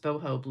love this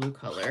boho blue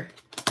color.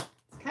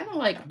 It's kind of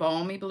like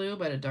balmy blue,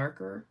 but a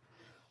darker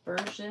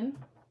version.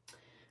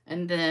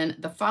 And then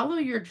the Follow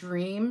Your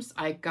Dreams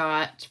I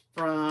got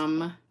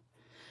from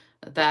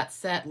that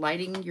set,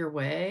 Lighting Your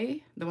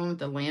Way, the one with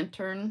the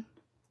lantern.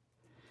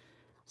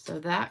 So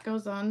that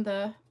goes on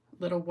the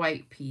little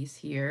white piece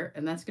here,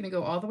 and that's going to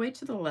go all the way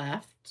to the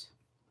left.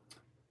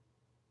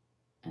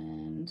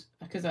 And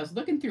because I was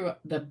looking through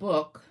the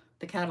book,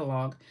 the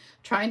catalog,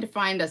 trying to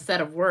find a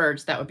set of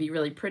words that would be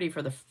really pretty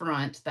for the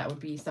front, that would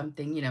be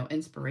something, you know,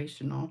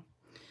 inspirational.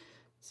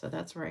 So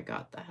that's where I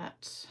got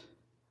that.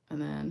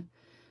 And then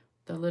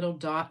the little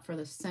dot for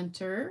the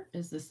center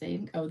is the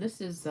same. Oh,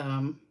 this is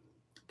the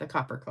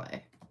copper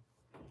clay.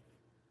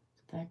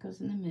 So that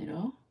goes in the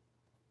middle.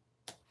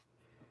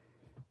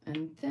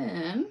 And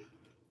then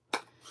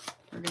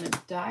we're going to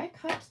die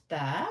cut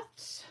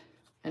that.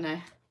 And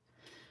I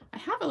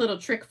have a little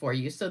trick for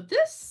you. So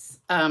this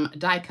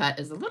die cut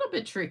is a little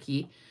bit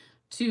tricky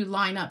to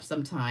line up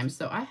sometimes.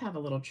 So I have a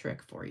little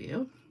trick for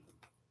you.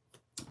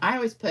 I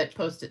always put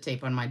Post-it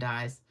tape on my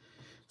dies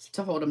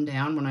to hold them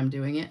down when I'm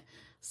doing it.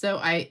 So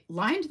I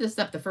lined this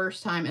up the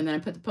first time, and then I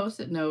put the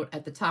Post-it note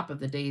at the top of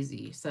the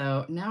daisy.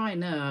 So now I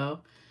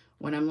know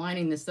when I'm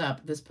lining this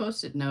up, this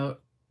Post-it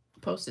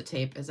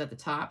tape is at the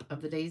top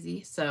of the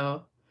daisy.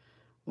 So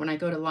when I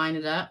go to line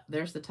it up,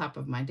 there's the top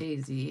of my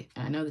daisy.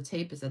 And I know the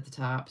tape is at the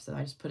top, so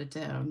I just put it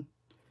down.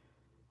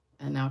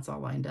 And now it's all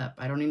lined up.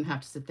 I don't even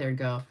have to sit there and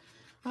go,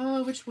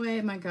 oh, which way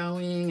am I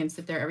going? And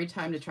sit there every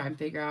time to try and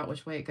figure out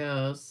which way it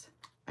goes.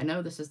 I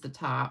know this is the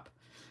top.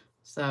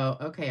 So,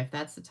 okay, if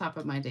that's the top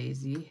of my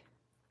daisy,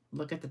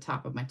 look at the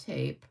top of my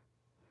tape.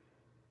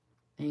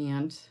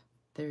 And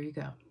there you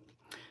go.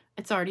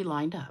 It's already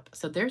lined up.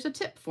 So there's a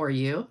tip for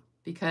you,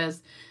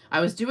 because I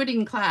was doing it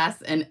in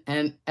class, and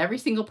every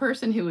single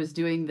person who was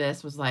doing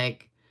this was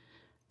like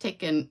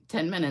taking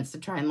 10 minutes to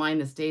try and line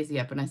this daisy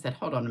up. And I said,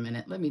 hold on a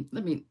minute. Let me,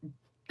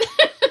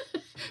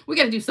 we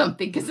got to do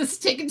something because this is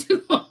taking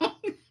too long.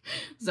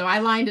 So I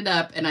lined it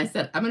up, and I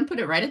said, I'm going to put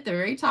it right at the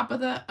very top of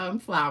the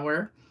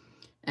flower.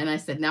 And I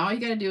said, now all you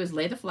got to do is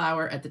lay the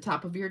flower at the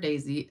top of your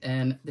daisy,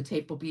 and the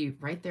tape will be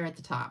right there at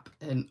the top.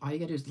 And all you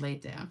got to do is lay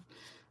it down.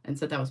 And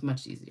so that was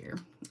much easier.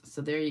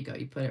 So there you go.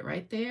 You put it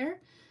right there.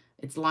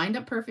 It's lined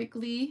up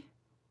perfectly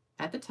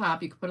at the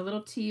top. You can put a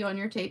little T on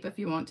your tape if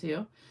you want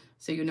to,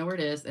 so you know where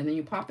it is. And then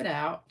you pop it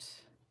out,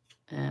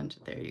 and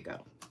there you go.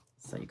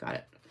 So you got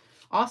it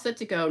all set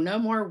to go. No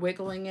more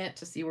wiggling it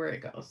to see where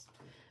it goes.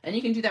 And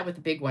you can do that with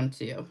the big one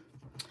too.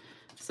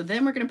 So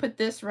then we're going to put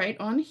this right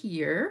on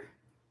here.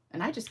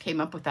 And I just came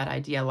up with that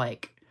idea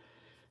like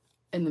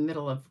in the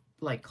middle of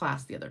like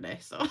class the other day.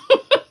 So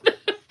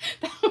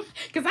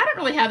because I don't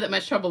really have that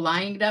much trouble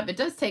lining it up. It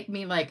does take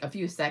me like a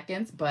few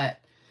seconds, but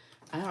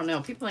I don't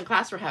know. People in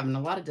class were having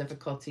a lot of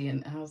difficulty,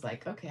 and I was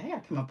like, okay, I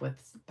gotta come up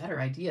with a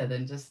better idea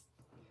than just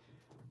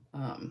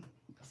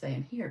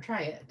saying, here,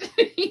 try it,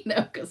 you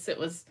know, because it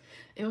was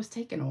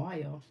taking a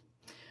while.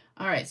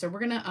 All right, so we're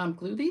gonna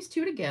glue these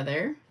two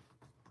together.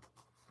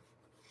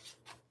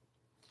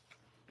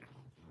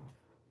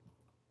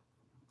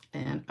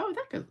 And oh,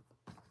 that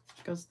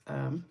goes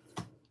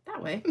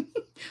that way.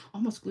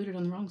 Almost glued it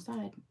on the wrong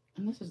side,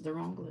 and this is the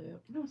wrong glue.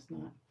 No, it's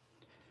not.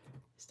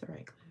 It's the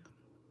right glue.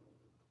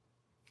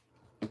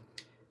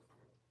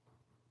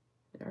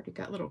 It already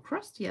got a little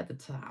crusty at the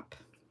top.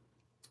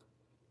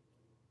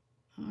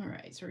 All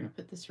right, so we're gonna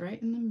put this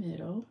right in the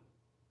middle.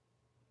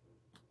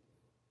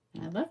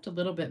 And I left a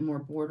little bit more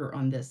border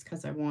on this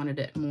because I wanted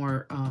it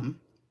more,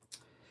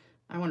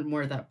 I wanted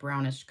more of that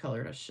brownish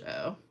color to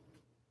show.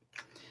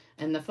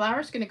 And the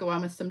flower's gonna go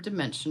on with some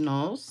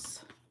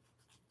dimensionals.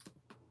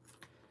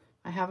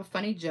 I have a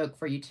funny joke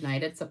for you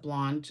tonight. It's a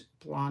blonde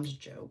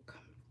joke.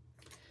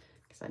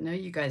 I know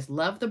you guys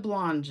love the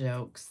blonde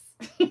jokes.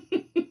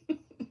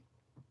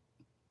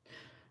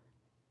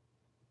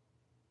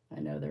 I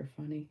know they're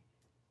funny.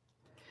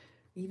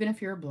 Even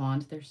if you're a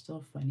blonde, they're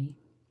still funny.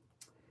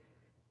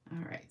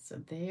 All right,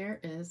 so there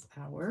is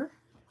our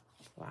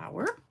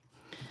flower.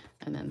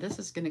 And then this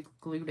is going to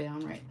glue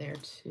down right there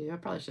too. I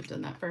probably should have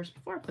done that first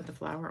before I put the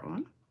flower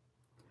on.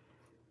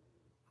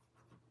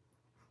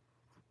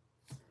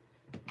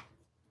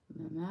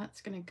 And then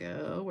that's going to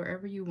go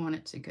wherever you want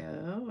it to go.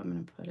 I'm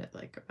going to put it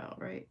like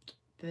about right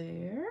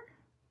there.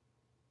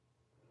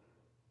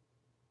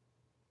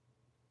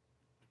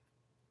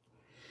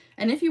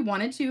 And if you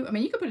wanted to, I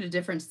mean, you could put a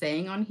different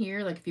saying on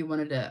here. Like if you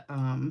wanted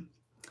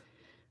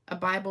a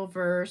Bible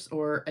verse,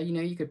 or, you know,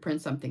 you could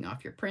print something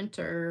off your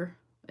printer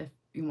if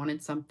you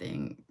wanted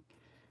something,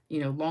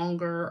 you know,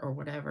 longer or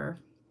whatever.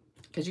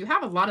 Because you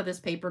have a lot of this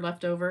paper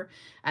left over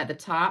at the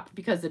top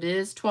because it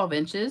is 12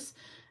 inches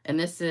and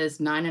this is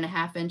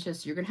 9.5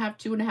 inches. So you're going to have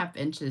 2.5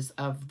 inches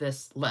of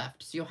this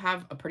left. So you'll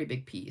have a pretty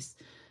big piece.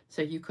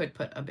 So you could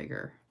put a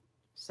bigger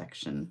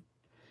section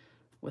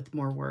with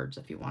more words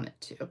if you wanted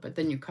to, but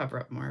then you cover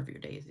up more of your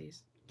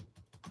daisies.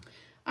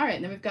 All right,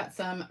 and then we've got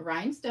some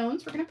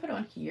rhinestones we're going to put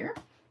on here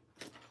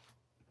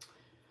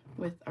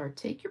with our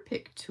Take Your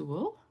Pick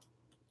tool.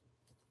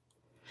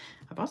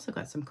 I've also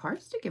got some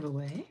cards to give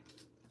away.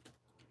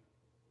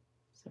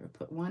 So we'll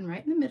put one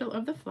right in the middle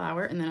of the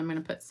flower, and then I'm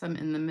going to put some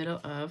in the middle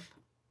of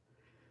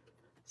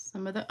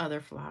some of the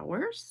other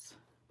flowers.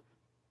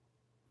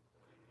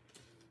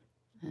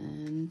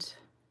 And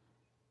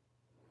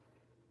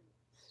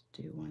let's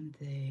do one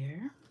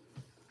there.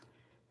 I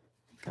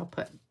think I'll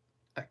put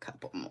a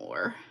couple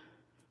more.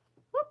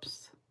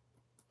 Whoops.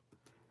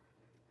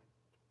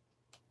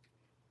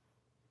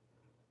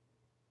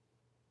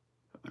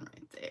 Put one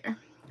right there.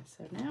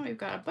 So now we've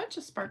got a bunch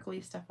of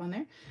sparkly stuff on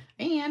there,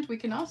 and we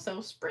can also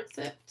spritz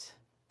it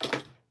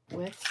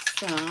with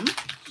some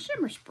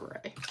shimmer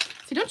spray.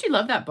 See, don't you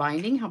love that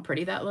binding? How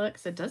pretty that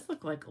looks? It does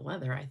look like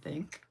leather, I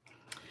think.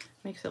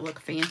 Makes it look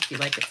fancy,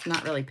 like it's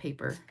not really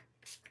paper.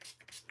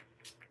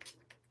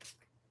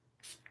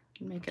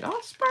 Make it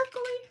all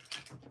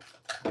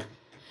sparkly.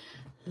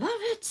 Love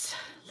it,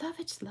 love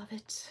it, love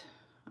it.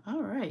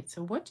 All right,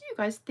 so what do you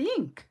guys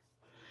think?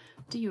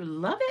 Do you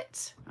love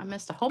it? I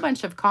missed a whole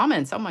bunch of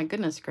comments. Oh my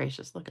goodness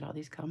gracious, look at all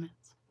these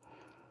comments.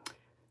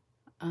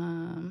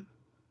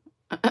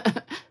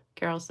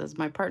 Carol says,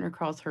 my partner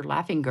calls her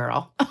Laughing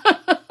Girl.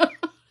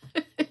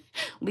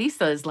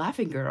 Lisa is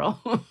Laughing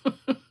Girl.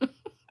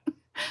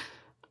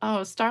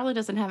 Oh, Starla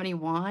doesn't have any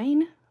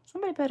wine.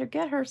 Somebody better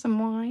get her some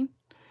wine.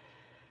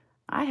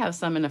 I have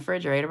some in the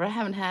refrigerator, but I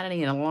haven't had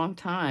any in a long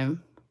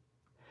time.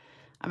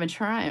 I've been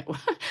trying.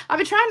 I've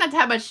been trying not to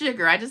have much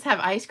sugar. I just have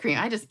ice cream.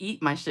 I just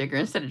eat my sugar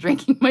instead of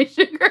drinking my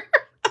sugar.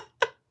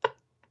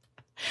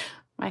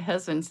 My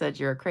husband said,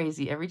 you're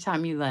crazy. Every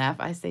time you laugh,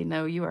 I say,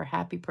 no, you are a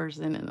happy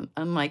person. And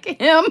unlike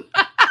him.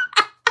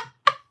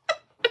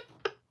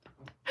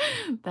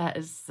 That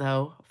is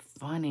so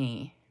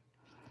funny.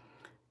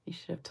 You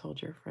should have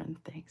told your friend.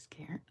 Thanks,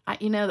 Karen.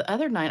 You know, the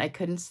other night I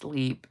couldn't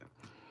sleep.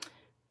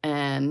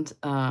 And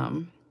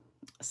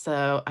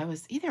so I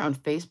was either on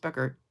Facebook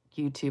or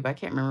YouTube. I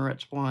can't remember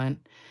which one.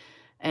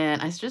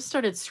 And I just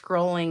started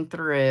scrolling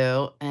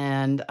through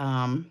and,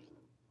 oh,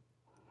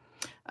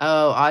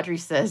 Audrey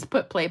says,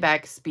 put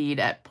playback speed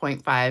at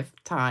 0.5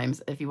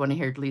 times if you want to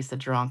hear Lisa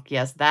drunk.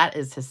 Yes, that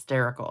is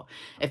hysterical.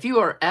 If you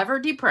are ever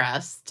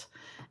depressed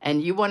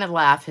and you want to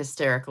laugh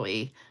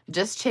hysterically,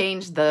 just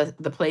change the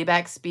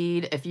playback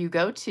speed. If you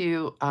go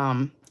to,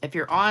 if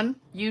you're on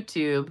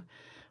YouTube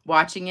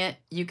watching it,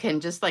 you can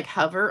just like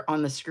hover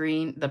on the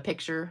screen, the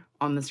picture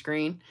on the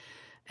screen,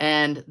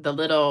 and the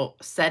little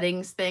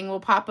settings thing will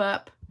pop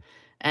up,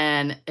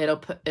 and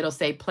it'll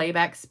say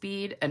playback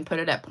speed, and put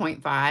it at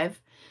 0.5,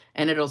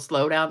 and it'll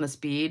slow down the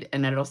speed,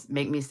 and it'll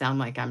make me sound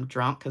like I'm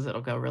drunk because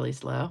it'll go really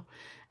slow.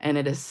 And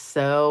it is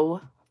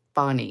so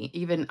funny.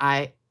 Even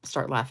I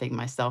start laughing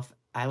myself.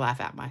 I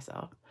laugh at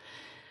myself.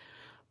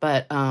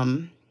 But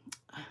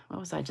what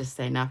was I just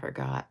saying? I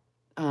forgot.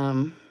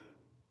 I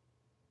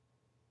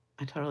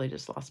totally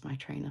just lost my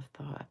train of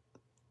thought.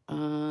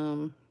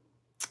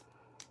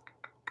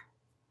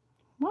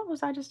 What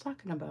was I just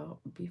talking about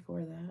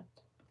before that?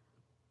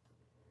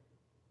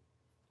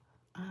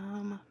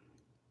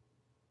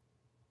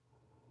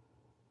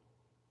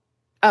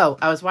 Oh,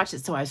 I was watching,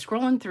 so I was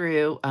scrolling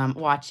through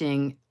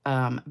watching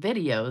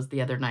videos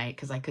the other night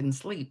because I couldn't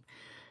sleep.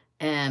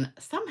 And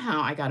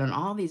somehow I got on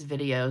all these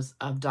videos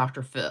of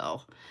Dr.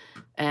 Phil.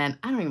 And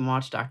I don't even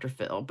watch Dr.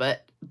 Phil,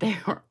 but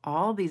there were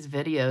all these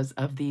videos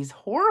of these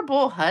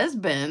horrible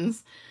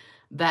husbands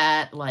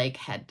that like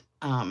had,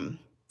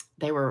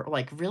 they were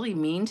like really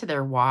mean to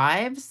their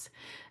wives.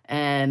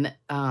 And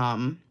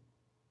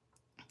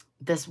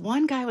this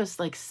one guy was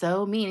like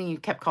so mean, and he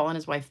kept calling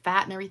his wife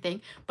fat and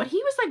everything, but he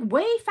was like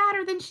way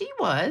fatter than she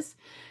was.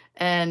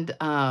 And,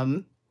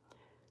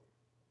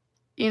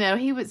 you know,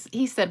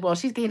 he said, well,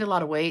 she's gained a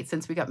lot of weight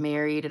since we got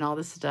married and all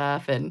this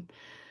stuff. And,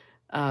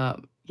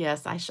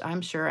 yes,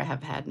 I'm sure I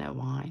have had no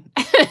wine.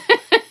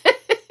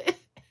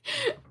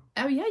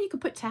 oh yeah, you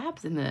could put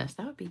tabs in this.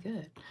 That would be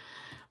good.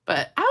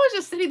 But I was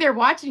just sitting there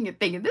watching it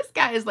thinking, this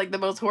guy is like the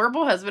most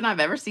horrible husband I've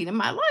ever seen in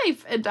my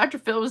life. And Dr.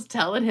 Phil was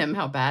telling him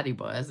how bad he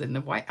was. And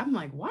I'm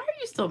like, why are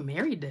you still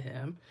married to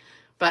him?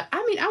 But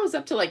I mean, I was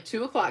up to like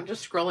 2 o'clock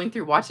just scrolling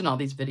through watching all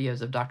these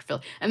videos of Dr.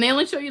 Phil. And they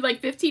only show you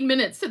like 15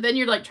 minutes. So then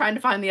you're like trying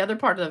to find the other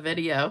part of the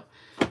video.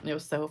 And it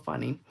was so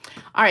funny.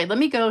 All right, let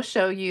me go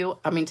tell you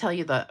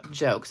the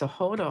joke. So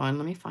hold on.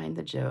 Let me find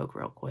the joke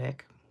real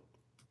quick.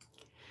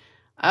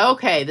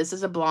 Okay, this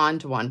is a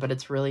blonde one, but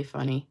it's really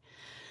funny.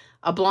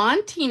 A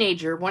blonde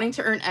teenager wanting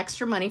to earn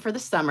extra money for the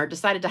summer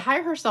decided to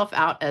hire herself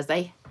out as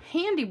a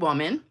handy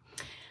woman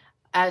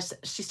as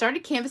she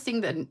started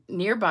canvassing the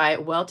nearby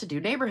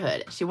well-to-do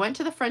neighborhood. She went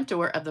to the front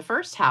door of the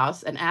first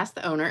house and asked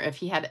the owner if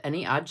he had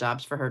any odd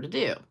jobs for her to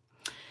do.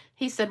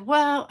 He said,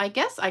 well, I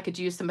guess I could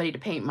use somebody to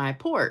paint my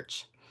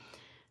porch.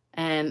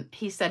 And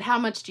he said, how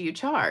much do you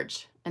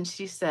charge? And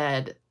she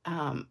said,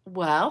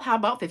 well, how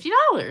about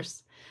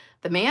 $50?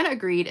 The man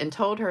agreed and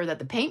told her that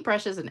the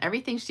paintbrushes and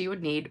everything she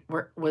would need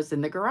was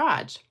in the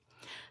garage.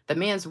 The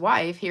man's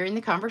wife, hearing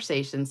the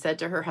conversation, said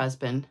to her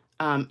husband,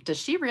 does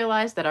she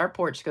realize that our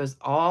porch goes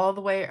all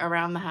the way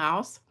around the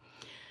house?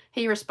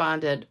 He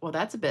responded, well,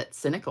 that's a bit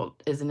cynical,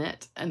 isn't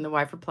it? And the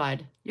wife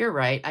replied, you're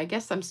right. I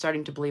guess I'm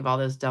starting to believe all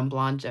those dumb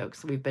blonde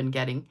jokes we've been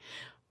getting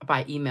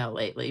by email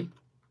lately.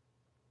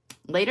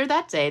 Later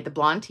that day, the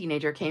blonde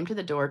teenager came to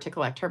the door to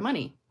collect her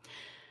money.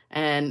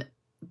 And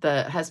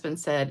the husband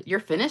said, you're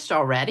finished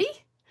already?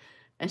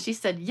 And she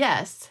said,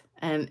 yes.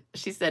 And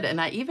she said, and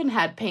I even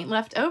had paint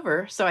left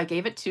over, so I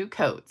gave it 2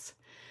 coats.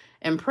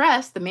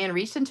 Impressed, the man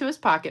reached into his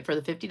pocket for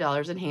the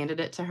 $50 and handed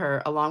it to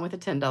her along with a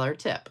 $10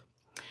 tip.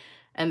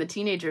 And the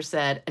teenager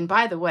said, and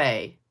by the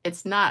way,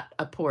 it's not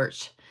a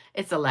Porsche,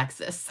 it's a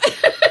Lexus.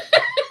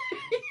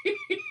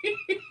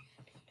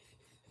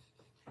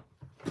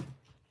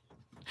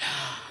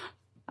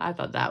 I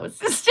thought that was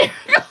hysterical.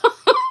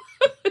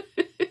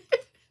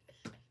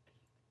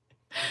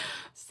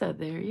 So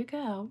there you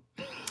go.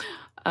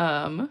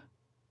 That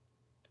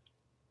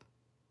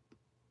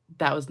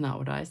was not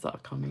what I saw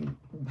coming.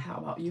 How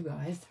about you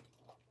guys?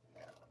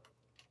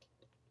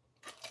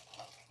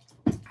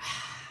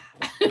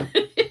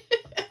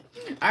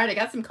 All right, I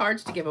got some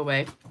cards to give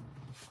away.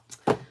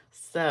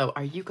 So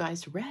are you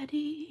guys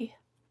ready?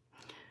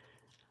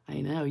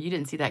 I know, you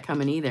didn't see that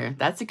coming either.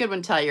 That's a good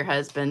one to tell your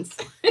husbands.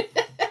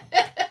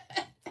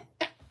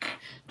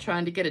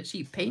 Trying to get a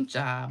cheap paint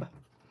job.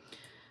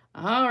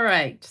 All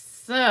right,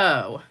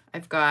 so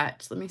I've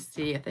got, let me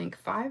see, I think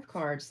 5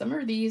 cards. Some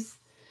of these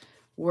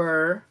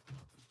were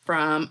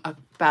from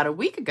about a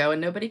week ago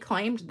and nobody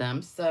claimed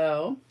them.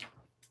 So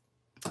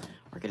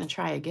we're going to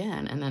try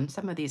again. And then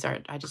some of these are,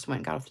 I just went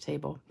and got off the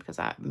table because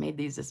I made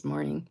these this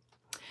morning.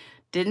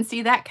 Didn't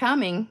see that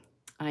coming.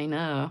 I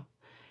know.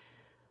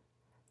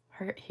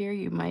 Here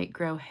you might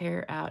grow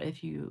hair out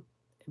if you,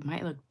 it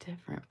might look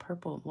different.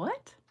 Purple,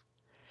 what?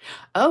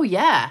 Oh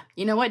yeah.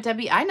 You know what,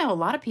 Debbie? I know a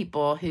lot of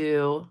people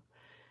who,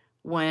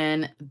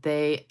 when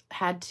they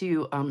had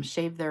to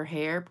shave their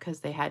hair because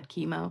they had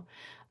chemo,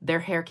 their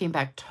hair came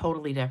back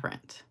totally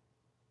different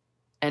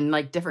and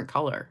like different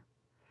color.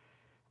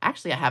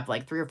 Actually, I have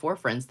like 3 or 4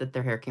 friends that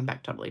their hair came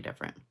back totally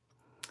different.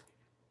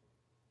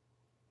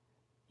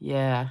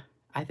 Yeah,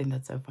 I think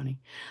that's so funny.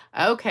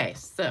 Okay,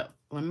 so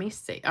let me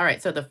see. All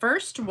right, so the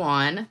first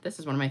one, this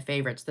is one of my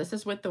favorites. This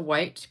is with the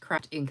white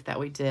craft ink that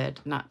we did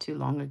not too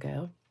long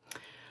ago.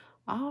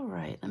 All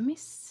right, let me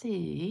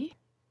see.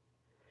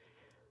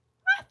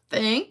 I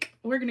think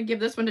we're going to give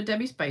this one to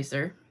Debbie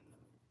Spicer.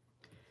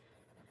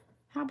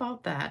 How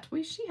about that?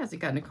 She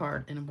hasn't gotten a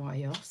card in a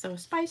while. So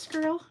Spice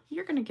Girl,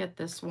 you're going to get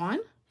this one.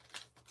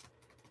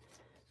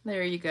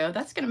 There you go.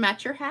 That's going to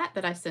match your hat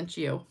that I sent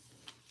you.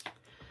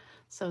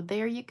 So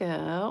there you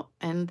go.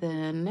 And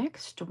the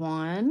next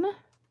one,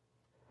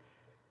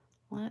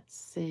 let's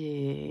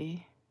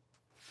see.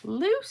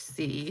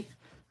 Lucy.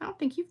 I don't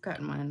think you've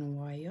gotten mine in a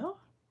while.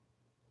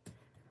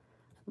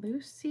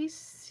 Lucy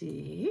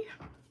C.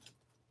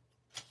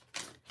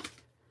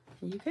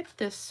 You get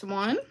this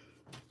one.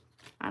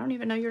 I don't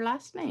even know your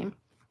last name.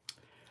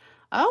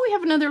 Oh, we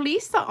have another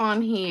Lisa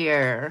on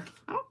here.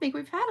 I don't think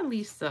we've had a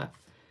Lisa.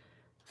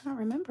 I don't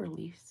remember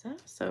Lisa.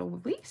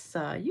 So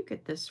Lisa, you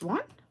get this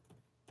one.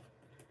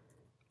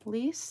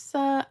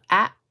 Lisa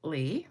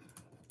Atlee.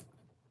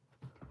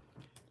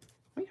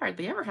 We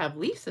hardly ever have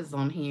Lisas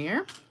on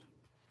here.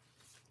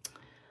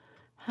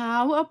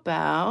 How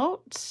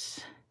about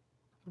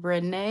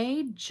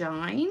Renee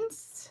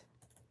Gines?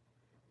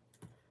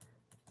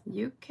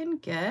 You can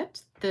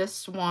get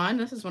this one.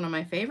 This is one of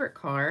my favorite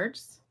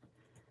cards.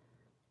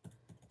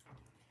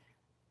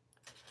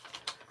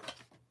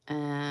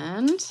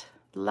 And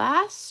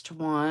last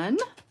one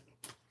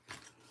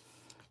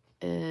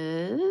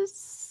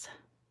is,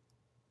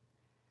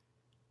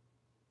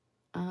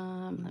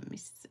 let me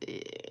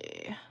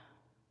see.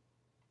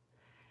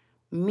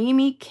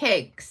 Mimi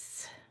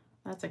Cakes.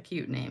 That's a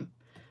cute name.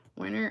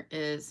 Winner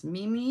is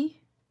Mimi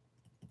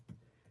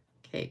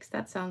Cakes.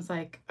 That sounds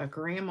like a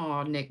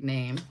grandma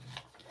nickname.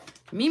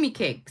 Mimi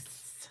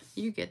Cakes.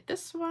 You get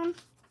this one.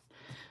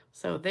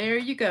 So there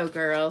you go,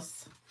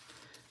 girls.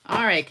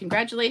 All right,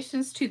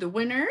 congratulations to the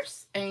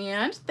winners,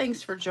 and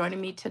thanks for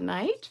joining me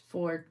tonight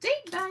for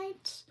date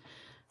night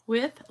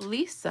with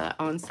Lisa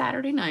on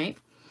Saturday night.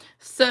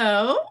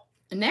 So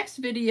next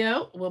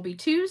video will be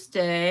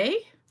Tuesday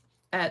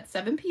at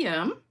 7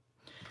 p.m.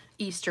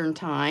 Eastern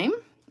time,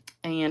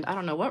 and I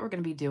don't know what we're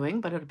going to be doing,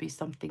 but it'll be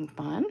something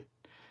fun.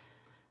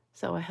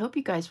 So I hope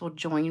you guys will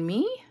join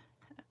me,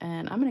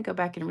 and I'm going to go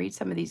back and read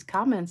some of these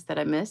comments that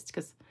I missed,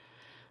 because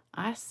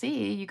I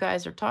see you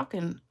guys are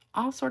talking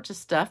all sorts of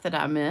stuff that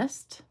I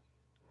missed.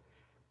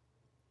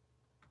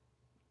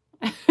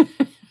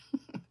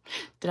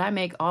 Did I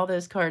make all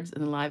those cards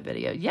in the live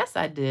video? Yes,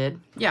 I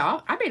did. Yeah,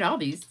 I made all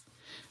these.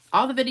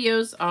 All the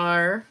videos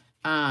are,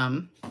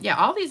 yeah,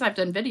 all these I've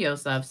done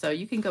videos of, so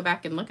you can go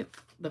back and look at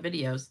the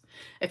videos.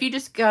 If you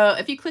just go,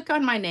 if you click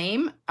on my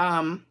name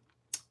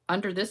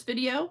under this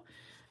video,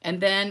 and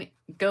then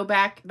go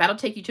back, that'll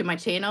take you to my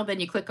channel. Then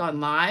you click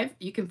on live,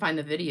 you can find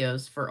the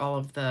videos for all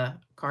of the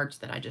cards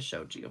that I just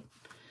showed you.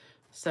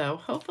 So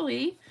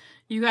hopefully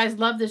you guys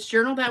love this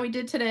journal that we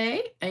did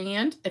today.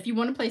 And if you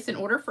want to place an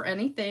order for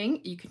anything,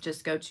 you can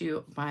just go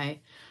to my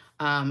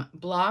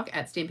blog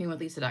at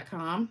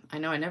stampingwithlisa.com. I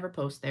know I never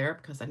post there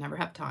because I never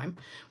have time,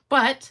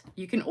 but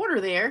you can order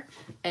there.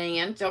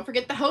 And don't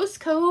forget the host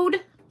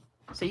code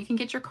so you can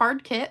get your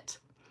card kit.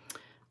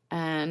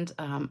 And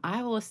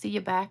I will see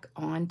you back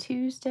on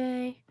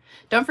Tuesday.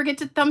 Don't forget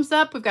to thumbs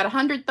up. We've got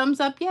 100 thumbs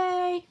up.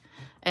 Yay.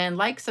 And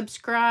like,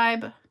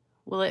 subscribe.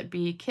 Will it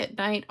be kit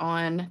night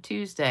on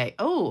Tuesday?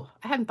 Oh,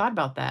 I hadn't thought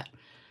about that.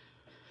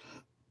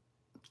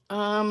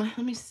 Let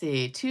me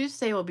see.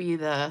 Tuesday will be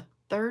the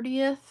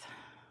 30th.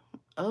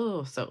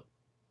 Oh,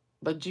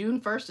 but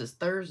June 1st is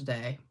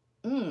Thursday.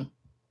 I don't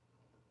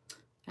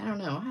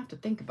know. I'll have to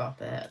think about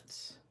that.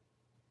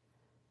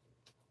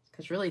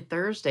 Because really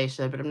Thursday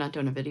but I'm not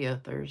doing a video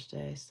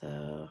Thursday,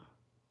 so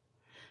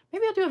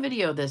maybe I'll do a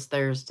video this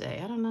Thursday.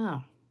 I don't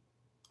know.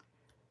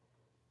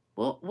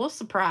 We'll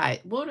surprise.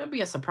 Well, it'll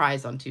be a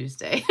surprise on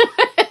Tuesday.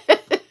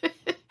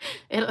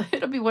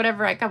 it'll be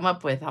whatever I come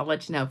up with. I'll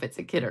let you know if it's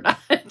a kit or not.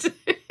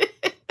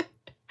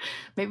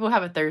 Maybe we'll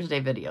have a Thursday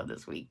video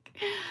this week.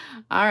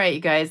 All right, you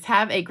guys,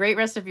 have a great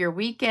rest of your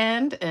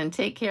weekend and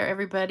take care,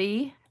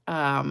 everybody.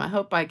 I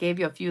hope I gave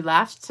you a few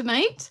laughs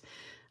tonight.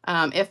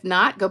 If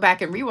not, go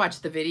back and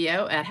rewatch the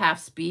video at half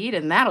speed,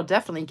 and that'll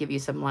definitely give you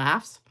some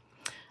laughs.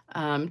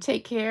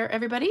 Take care,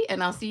 everybody,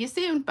 and I'll see you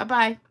soon.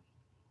 Bye-bye.